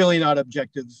 So it's really not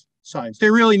objective science.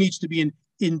 There really needs to be an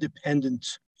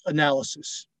independent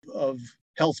analysis of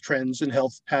health trends and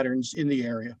health patterns in the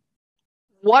area.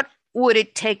 What would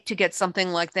it take to get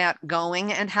something like that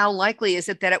going, and how likely is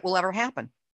it that it will ever happen?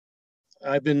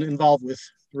 I've been involved with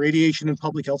the Radiation and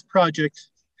Public Health Project,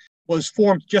 was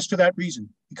formed just for that reason,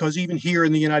 because even here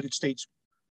in the United States,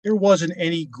 there wasn't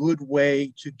any good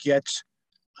way to get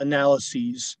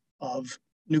analyses of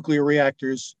nuclear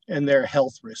reactors and their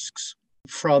health risks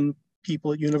from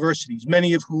people at universities,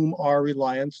 many of whom are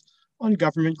reliant on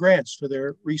government grants for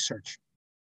their research.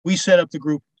 We set up the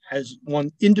group as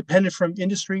one independent from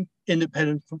industry,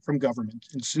 independent from government.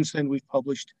 And since then, we've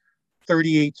published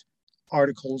 38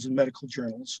 articles in medical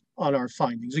journals on our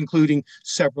findings, including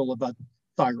several about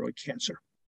thyroid cancer.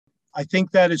 I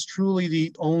think that is truly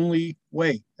the only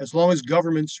way, as long as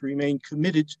governments remain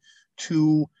committed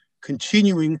to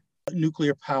continuing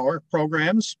nuclear power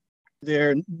programs.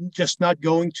 They're just not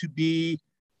going to be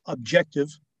objective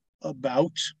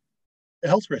about the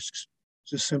health risks.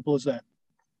 It's as simple as that.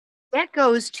 That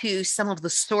goes to some of the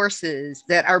sources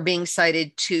that are being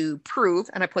cited to prove,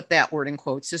 and I put that word in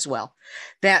quotes as well,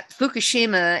 that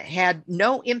Fukushima had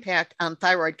no impact on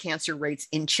thyroid cancer rates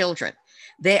in children.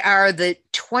 They are the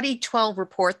 2012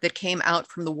 report that came out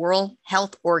from the World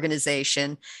Health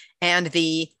Organization and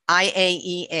the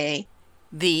IAEA,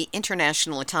 the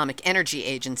International Atomic Energy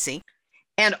Agency,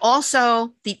 and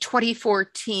also the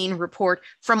 2014 report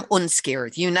from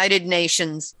UNSCEAR, the United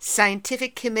Nations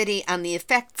Scientific Committee on the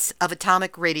Effects of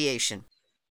Atomic Radiation.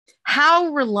 How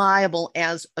reliable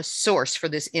as a source for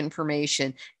this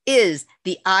information is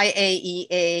the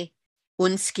IAEA,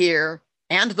 UNSCEAR,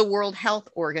 and the World Health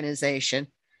Organization?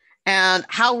 And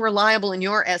how reliable, in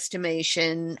your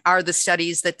estimation, are the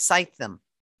studies that cite them?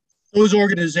 Those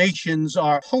organizations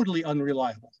are totally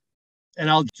unreliable. And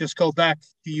I'll just go back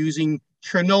to using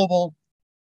Chernobyl,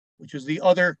 which is the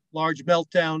other large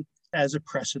meltdown, as a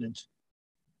precedent.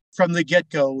 From the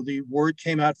get-go, the word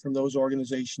came out from those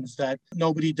organizations that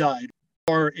nobody died.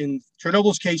 Or in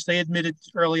Chernobyl's case, they admitted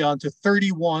early on to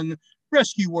 31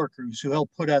 rescue workers who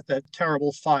helped put out that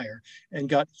terrible fire and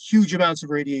got huge amounts of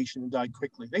radiation and died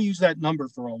quickly. They used that number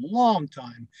for a long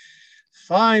time.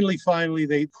 Finally,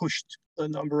 they pushed the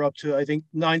number up to, I think,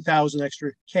 9,000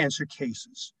 extra cancer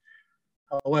cases.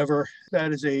 However,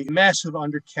 that is a massive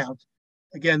undercount.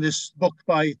 Again, this book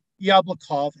by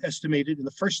Yablokov estimated in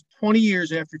the first 20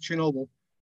 years after Chernobyl,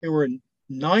 there were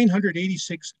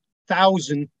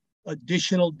 986,000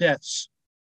 additional deaths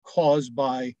caused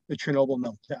by the Chernobyl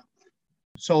meltdown.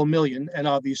 So 1 million, and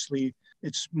obviously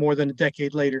it's more than a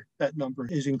decade later, that number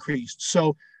is increased.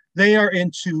 So they are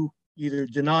into either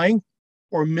denying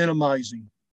or minimizing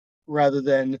rather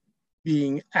than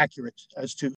being accurate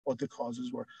as to what the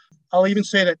causes were. I'll even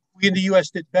say that we in the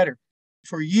US did better.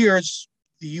 For years,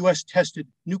 the US tested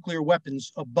nuclear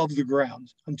weapons above the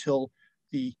ground until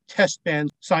the test ban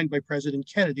signed by President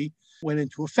Kennedy went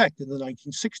into effect in the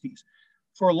 1960s.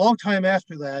 For a long time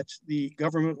after that, the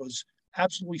government was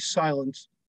absolutely silent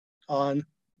on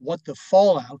what the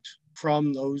fallout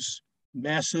from those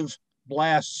massive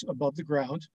blasts above the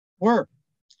ground were.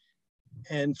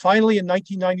 And finally, in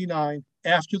 1999,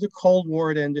 after the Cold War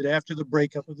had ended, after the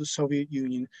breakup of the Soviet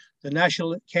Union, the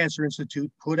National Cancer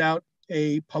Institute put out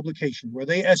a publication where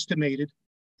they estimated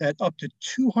that up to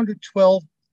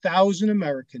 212,000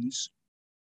 Americans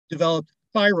developed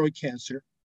thyroid cancer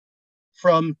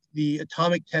from the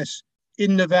atomic tests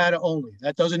in Nevada only.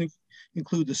 That doesn't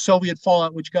include the Soviet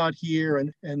fallout, which got here,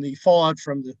 and the fallout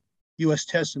from the US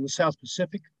tests in the South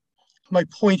Pacific. My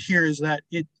point here is that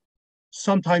it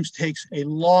sometimes takes a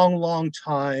long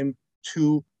time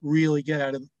to really get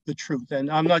out of the truth.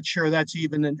 And I'm not sure that's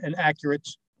even an accurate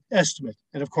estimate.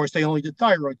 And of course, they only did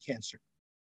thyroid cancer.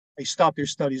 They stopped their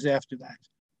studies after that.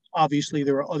 Obviously,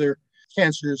 there are other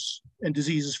cancers and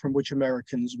diseases from which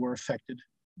Americans were affected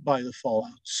by the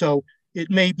fallout. So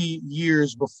it may be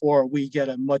years before we get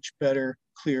a much better,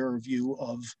 clearer view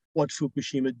of what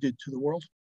Fukushima did to the world.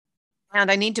 And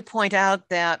I need to point out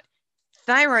that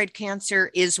thyroid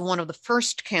cancer is one of the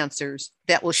first cancers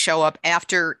that will show up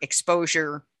after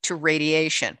exposure to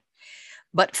radiation.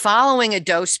 But following a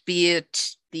dose, be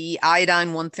it the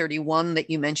iodine-131 that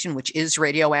you mentioned, which is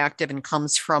radioactive and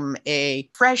comes from a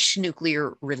fresh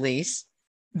nuclear release,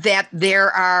 that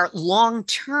there are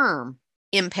long-term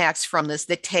impacts from this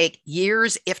that take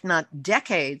years, if not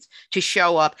decades, to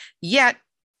show up. Yet,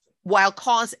 while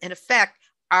cause and effect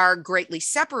are greatly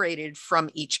separated from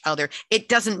each other, it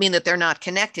doesn't mean that they're not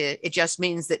connected. It just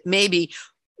means that maybe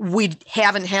we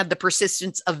haven't had the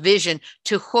persistence of vision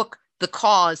to hook the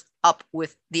cause up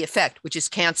with the effect, which is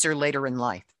cancer later in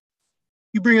life.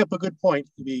 You bring up a good point,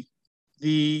 Libby.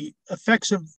 The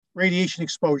effects of radiation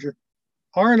exposure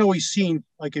aren't always seen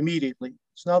like immediately.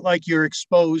 It's not like you're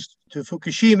exposed to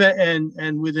Fukushima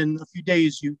and within a few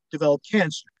days you develop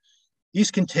cancer.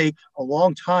 These can take a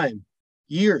long time,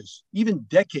 years, even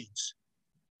decades.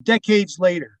 Decades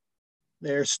later,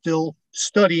 they're still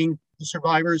studying the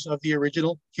survivors of the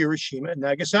original Hiroshima and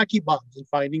Nagasaki bombs and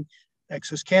finding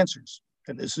excess cancers.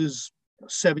 And this is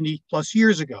 70 plus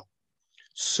years ago.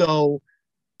 So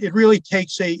it really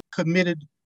takes a committed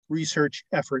research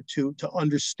effort to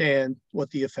understand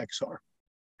what the effects are.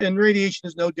 And radiation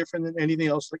is no different than anything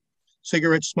else, like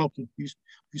cigarette smoking. You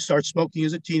start smoking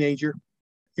as a teenager,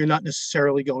 you're not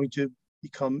necessarily going to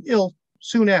become ill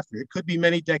soon after. It could be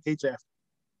many decades after.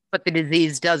 But the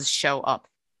disease does show up.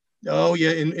 Oh,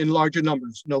 yeah, in larger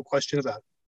numbers, no question about it.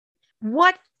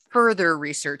 What further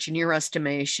research, in your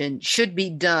estimation, should be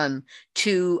done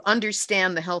to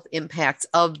understand the health impacts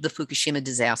of the Fukushima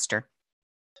disaster?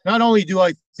 Not only do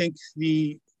I think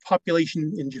the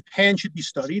population in Japan should be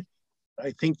studied,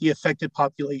 I think the affected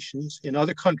populations in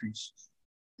other countries,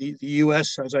 the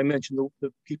US, as I mentioned,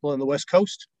 the people on the West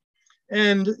Coast,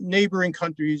 and neighboring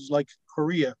countries like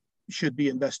Korea should be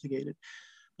investigated.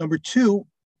 Number two,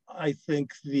 I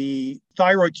think the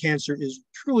thyroid cancer is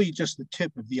truly just the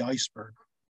tip of the iceberg.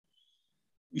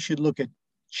 We should look at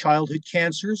childhood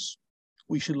cancers.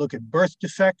 We should look at birth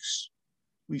defects.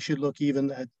 We should look even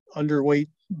at underweight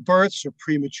births or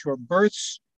premature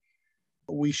births.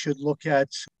 We should look at,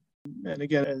 and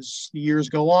again, as the years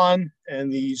go on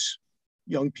and these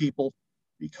young people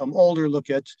become older, look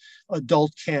at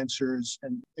adult cancers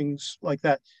and things like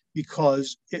that,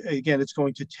 because again, it's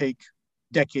going to take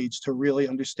decades to really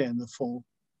understand the full,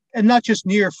 and not just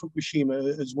near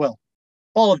Fukushima as well.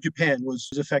 All of Japan was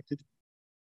affected.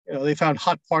 They found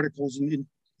hot particles in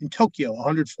Tokyo,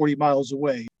 140 miles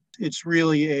away. It's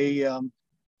really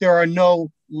there are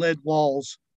no lead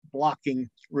walls blocking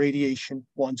radiation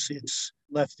once it's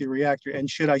left the reactor. And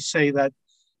should I say that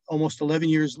almost 11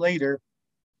 years later,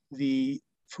 the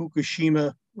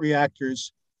Fukushima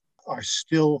reactors are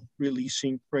still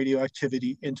releasing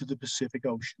radioactivity into the Pacific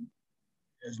Ocean.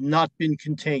 It has not been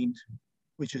contained,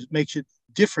 which makes it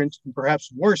different and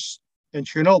perhaps worse than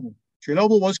Chernobyl.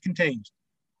 Chernobyl was contained.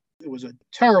 It was a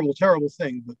terrible, terrible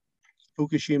thing, but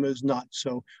Fukushima is not.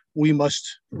 So we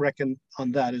must reckon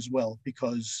on that as well,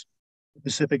 because the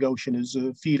Pacific Ocean is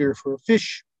a feeder for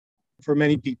fish for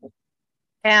many people.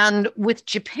 And with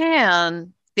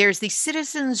Japan, there's the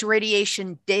Citizens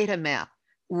Radiation Data Map,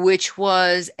 which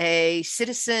was a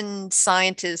citizen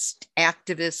scientist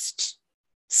activist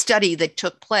study that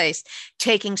took place,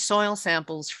 taking soil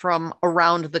samples from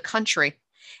around the country.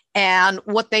 And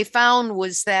what they found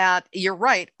was that, you're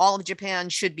right, all of Japan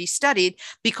should be studied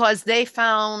because they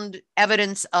found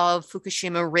evidence of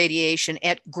Fukushima radiation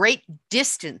at great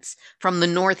distance from the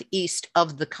northeast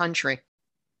of the country.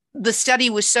 The study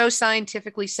was so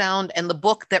scientifically sound and the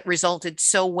book that resulted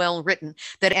so well written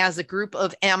that as a group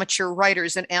of amateur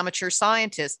writers and amateur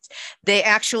scientists, they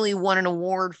actually won an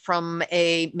award from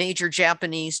a major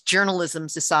Japanese journalism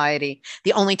society,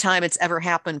 the only time it's ever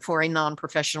happened for a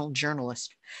non-professional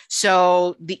journalist.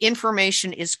 So the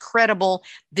information is credible,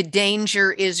 the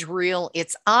danger is real,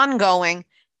 it's ongoing,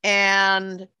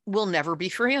 and we'll never be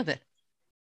free of it.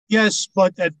 Yes,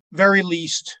 but at very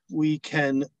least, we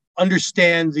can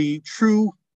understand the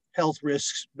true health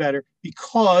risks better,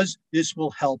 because this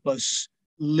will help us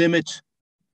limit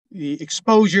the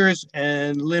exposures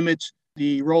and limit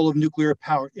the role of nuclear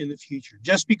power in the future.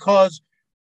 Just because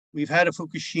we've had a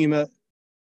Fukushima,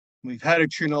 we've had a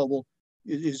Chernobyl,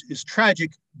 is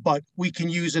tragic, but we can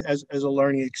use it as a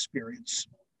learning experience.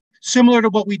 Similar to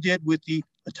what we did with the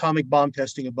atomic bomb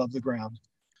testing above the ground.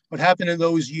 What happened in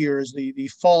those years, the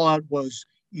fallout was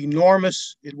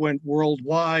enormous. It went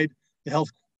worldwide. The health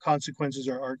consequences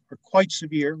are quite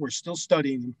severe. We're still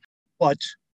studying them, but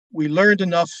we learned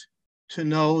enough to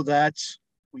know that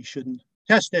we shouldn't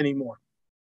test anymore.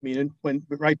 I mean,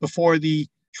 right before the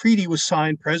treaty was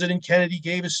signed, President Kennedy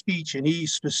gave a speech, and he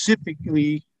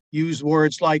specifically used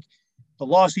words like the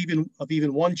loss of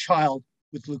even one child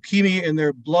with leukemia in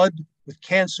their blood, with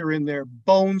cancer in their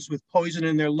bones, with poison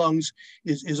in their lungs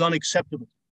is unacceptable.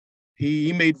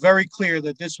 He made very clear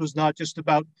that this was not just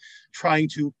about trying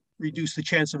to reduce the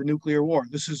chance of a nuclear war.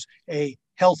 This is a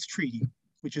health treaty,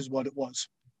 which is what it was.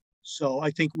 So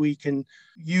I think we can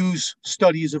use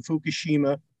studies of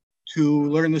Fukushima to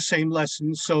learn the same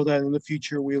lessons so that in the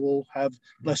future we will have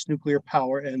less nuclear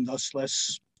power and thus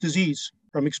less disease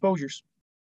from exposures.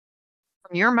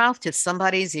 From your mouth to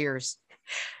somebody's ears.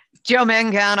 Joe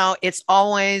Mangano, it's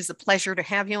always a pleasure to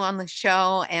have you on the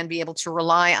show and be able to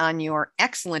rely on your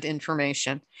excellent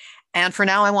information. And for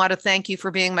now, I want to thank you for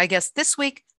being my guest this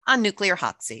week on Nuclear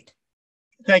Hot Seat.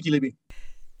 Thank you, Libby.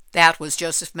 That was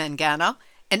Joseph Mangano,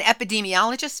 an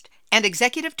epidemiologist and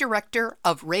executive director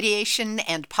of Radiation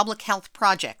and Public Health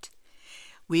Project.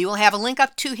 We will have a link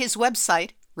up to his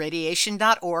website,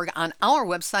 radiation.org, on our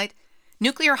website,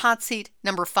 Nuclear Hot Seat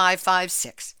number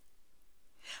 556.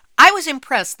 I was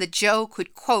impressed that Joe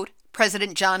could quote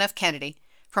President John F. Kennedy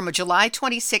from a July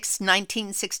 26,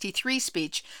 1963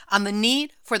 speech on the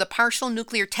need for the partial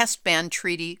nuclear test ban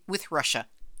treaty with Russia.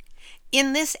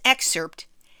 In this excerpt,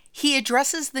 he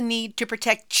addresses the need to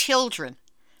protect children,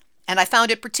 and I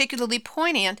found it particularly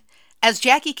poignant as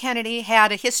Jackie Kennedy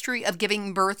had a history of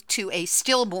giving birth to a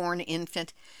stillborn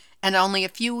infant, and only a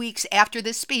few weeks after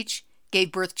this speech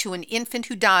gave birth to an infant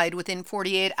who died within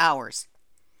 48 hours.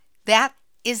 That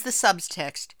is the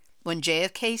subtext when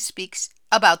JFK speaks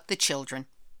about the children.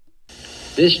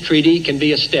 This treaty can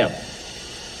be a step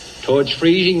towards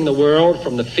freeing the world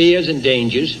from the fears and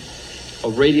dangers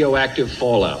of radioactive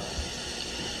fallout.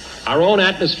 Our own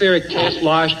atmospheric tests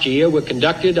last year were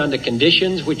conducted under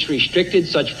conditions which restricted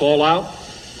such fallout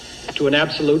to an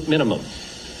absolute minimum.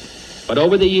 But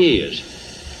over the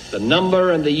years, the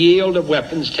number and the yield of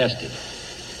weapons tested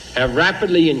have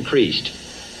rapidly increased,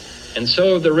 and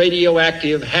so have the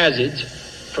radioactive hazards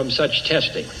from such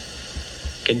testing.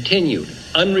 Continued,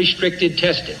 unrestricted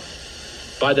testing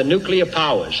by the nuclear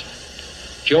powers,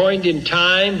 joined in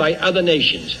time by other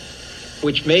nations,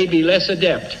 which may be less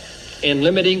adept in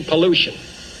limiting pollution,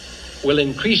 will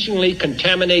increasingly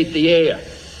contaminate the air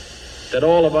that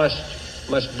all of us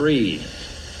must breathe.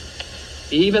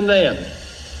 Even then,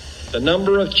 the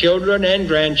number of children and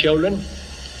grandchildren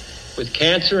with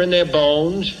cancer in their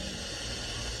bones,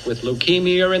 with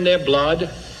leukemia in their blood,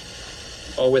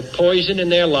 or with poison in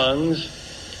their lungs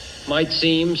might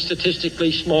seem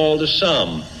statistically small to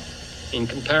some in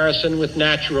comparison with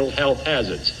natural health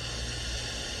hazards.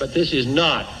 But this is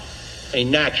not a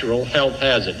natural health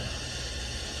hazard,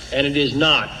 and it is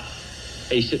not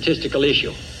a statistical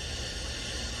issue.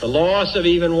 The loss of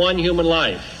even one human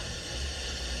life,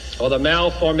 or the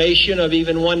malformation of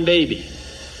even one baby,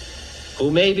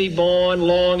 who may be born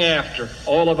long after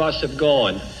all of us have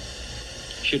gone,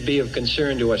 should be of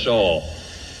concern to us all.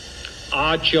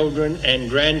 Our children and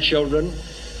grandchildren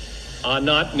are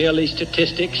not merely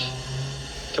statistics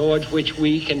towards which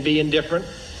we can be indifferent,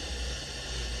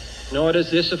 nor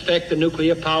does this affect the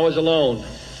nuclear powers alone.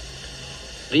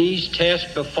 These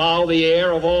tests befoul the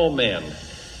air of all men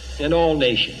and all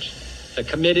nations, the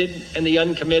committed and the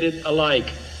uncommitted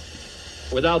alike,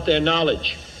 without their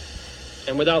knowledge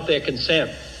and without their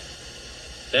consent.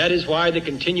 That is why the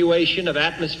continuation of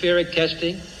atmospheric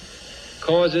testing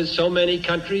causes so many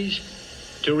countries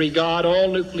to regard all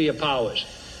nuclear powers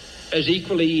as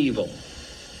equally evil,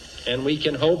 and we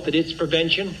can hope that its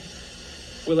prevention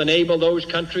will enable those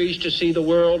countries to see the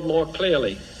world more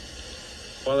clearly,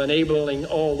 while enabling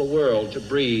all the world to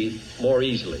breathe more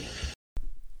easily.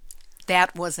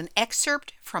 That was an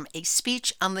excerpt from a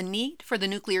speech on the need for the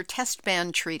nuclear test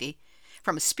ban treaty,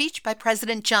 from a speech by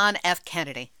President John F.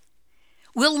 Kennedy.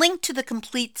 We'll link to the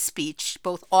complete speech,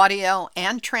 both audio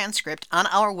and transcript, on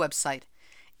our website.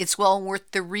 It's well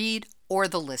worth the read or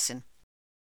the listen.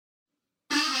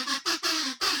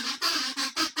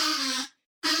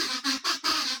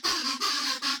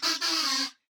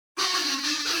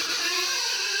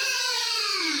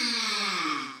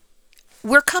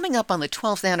 We're coming up on the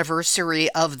 12th anniversary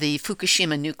of the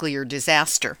Fukushima nuclear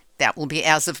disaster. That will be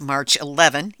as of March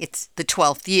 11. It's the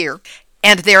 12th year.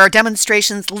 And there are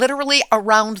demonstrations literally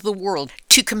around the world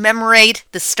to commemorate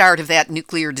the start of that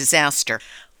nuclear disaster.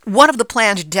 One of the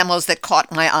planned demos that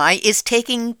caught my eye is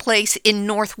taking place in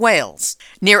North Wales,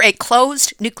 near a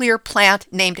closed nuclear plant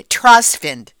named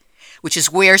Trosvend, which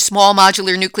is where small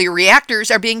modular nuclear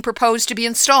reactors are being proposed to be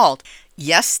installed.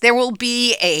 Yes, there will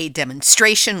be a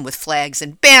demonstration with flags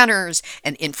and banners,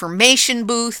 an information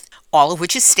booth, all of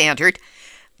which is standard.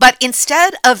 But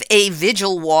instead of a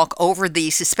vigil walk over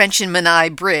the Suspension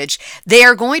Menai Bridge, they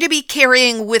are going to be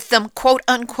carrying with them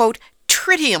quote-unquote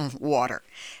tritium water.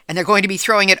 And they're going to be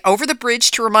throwing it over the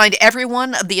bridge to remind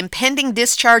everyone of the impending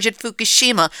discharge at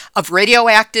Fukushima of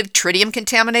radioactive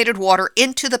tritium-contaminated water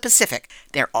into the Pacific.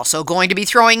 They're also going to be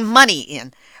throwing money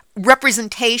in,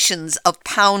 representations of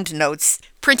pound notes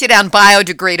printed on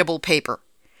biodegradable paper.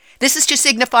 This is to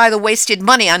signify the wasted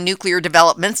money on nuclear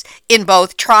developments in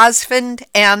both Trosvend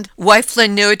and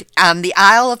Weiflenud on the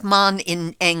Isle of Man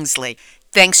in Ainsley.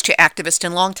 Thanks to activist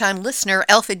and longtime listener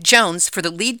Elfrid Jones for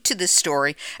the lead to this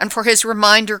story and for his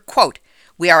reminder, quote,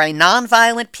 "We are a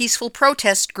nonviolent, peaceful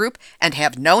protest group and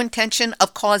have no intention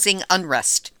of causing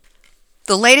unrest."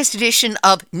 The latest edition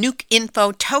of Nuke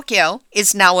Info Tokyo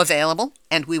is now available,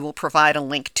 and we will provide a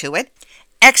link to it.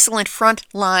 excellent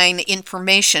frontline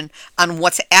information on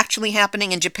what's actually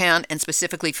happening in Japan and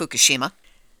specifically Fukushima.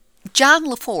 John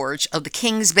LaForge of the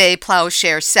Kings Bay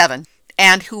Plowshare 7,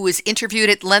 and who was interviewed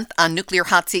at length on Nuclear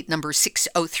Hot Seat number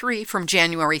 603 from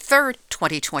January 3rd,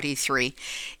 2023,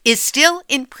 is still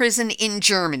in prison in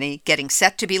Germany, getting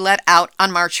set to be let out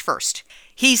on March 1st.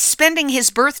 He's spending his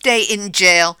birthday in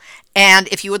jail, and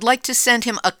if you would like to send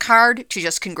him a card to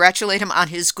just congratulate him on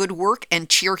his good work and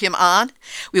cheer him on,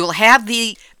 we will have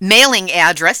the mailing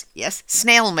address, yes,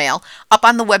 snail mail, up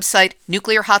on the website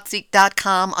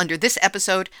nuclearhotseat.com under this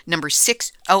episode, number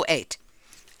 608.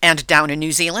 And down in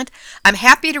New Zealand, I'm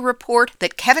happy to report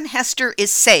that Kevin Hester is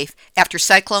safe after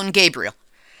Cyclone Gabriel.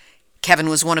 Kevin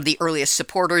was one of the earliest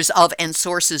supporters of and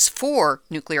sources for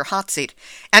Nuclear Hot Seat,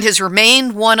 and has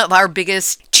remained one of our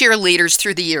biggest cheerleaders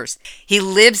through the years. He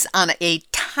lives on a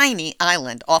tiny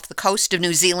island off the coast of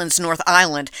New Zealand's North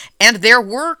Island, and there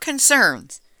were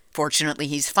concerns. Fortunately,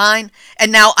 he's fine,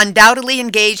 and now undoubtedly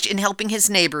engaged in helping his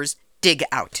neighbors dig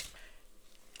out.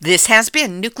 This has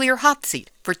been Nuclear Hot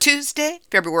Seat for Tuesday,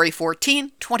 February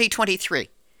 14, 2023.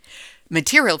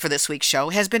 Material for this week's show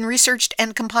has been researched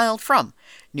and compiled from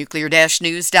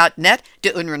nuclear-news.net,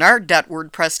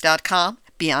 deunrenard.wordpress.com,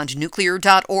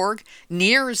 beyondnuclear.org,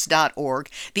 NEARS.org,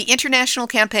 the International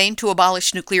Campaign to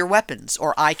Abolish Nuclear Weapons,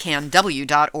 or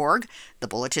ICANW.org,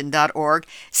 thebulletin.org,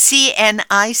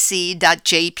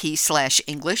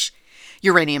 cnic.jp/English,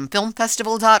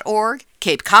 uraniumfilmfestival.org,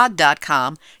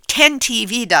 capecod.com,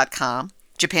 10tv.com,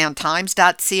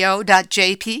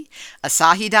 japantimes.co.jp,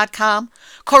 asahi.com,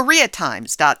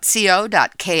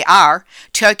 koreatimes.co.kr,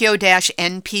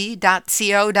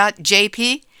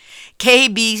 tokyo-np.co.jp,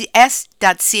 kbs.co.kr,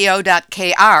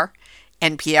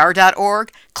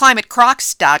 npr.org,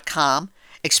 climatecrocs.com,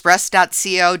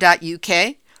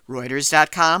 express.co.uk,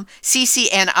 reuters.com,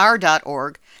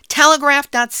 ccnr.org,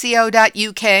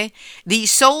 telegraph.co.uk, the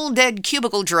soul-dead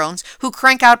cubicle drones who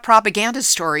crank out propaganda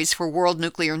stories for World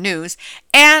Nuclear News,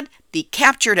 and the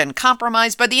captured and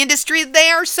compromised by the industry they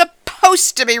are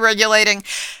supposed to be regulating,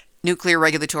 Nuclear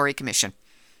Regulatory Commission.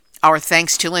 Our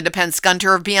thanks to Linda Pence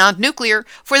Gunter of Beyond Nuclear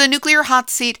for the Nuclear Hot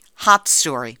Seat Hot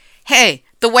Story. Hey,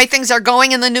 the way things are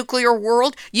going in the nuclear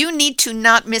world, you need to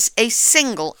not miss a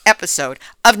single episode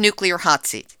of Nuclear Hot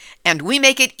Seat. And we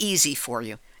make it easy for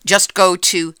you. Just go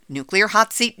to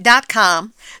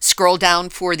nuclearhotseat.com, scroll down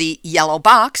for the yellow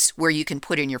box where you can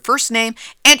put in your first name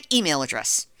and email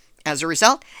address. As a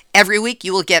result, every week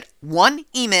you will get one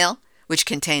email which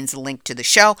contains a link to the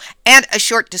show and a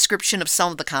short description of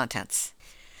some of the contents.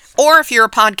 Or if you're a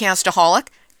podcastaholic,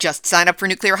 just sign up for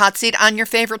Nuclear Hot Seat on your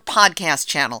favorite podcast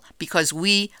channel, because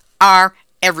we are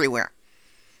everywhere.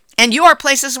 And you are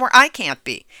places where I can't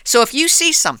be. So if you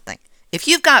see something, if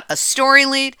you've got a story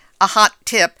lead, a hot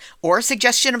tip, or a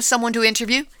suggestion of someone to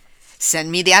interview,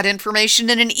 send me that information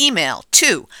in an email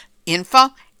to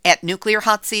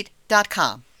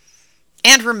info@nuclearhotseat.com.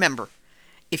 And remember,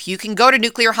 if you can go to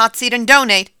Nuclear Hot Seat and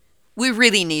donate, we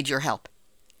really need your help.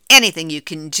 Anything you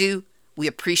can do, we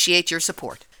appreciate your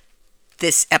support.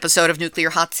 This episode of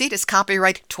Nuclear Hot Seat is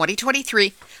copyright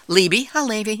 2023, Libby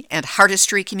Halevi and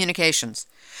Heartistry Communications.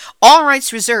 All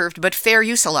rights reserved, but fair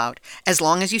use allowed, as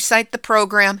long as you cite the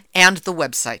program and the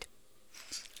website.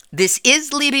 This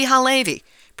is Libby Halevi,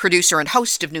 producer and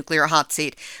host of Nuclear Hot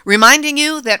Seat, reminding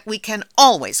you that we can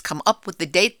always come up with the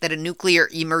date that a nuclear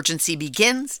emergency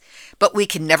begins, but we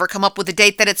can never come up with the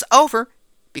date that it's over,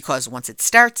 because once it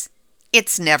starts,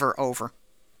 it's never over.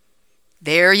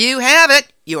 There you have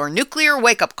it, your nuclear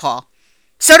wake-up call.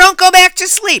 So don't go back to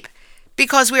sleep,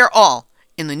 because we are all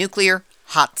in the Nuclear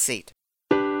Hot Seat.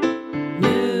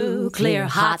 Nuclear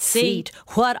Hot Seat,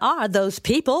 what are those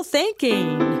people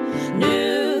thinking?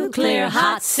 Nuclear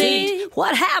Hot Seat,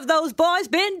 what have those boys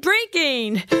been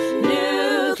drinking?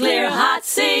 Nuclear Hot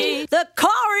Seat, the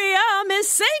corium is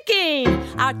sinking.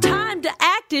 Our time to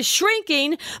act is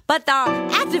shrinking, but our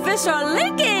activists are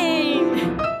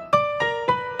linking.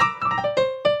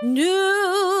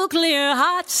 Nuclear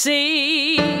Hot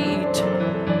Seat,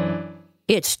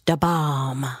 it's the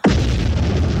bomb.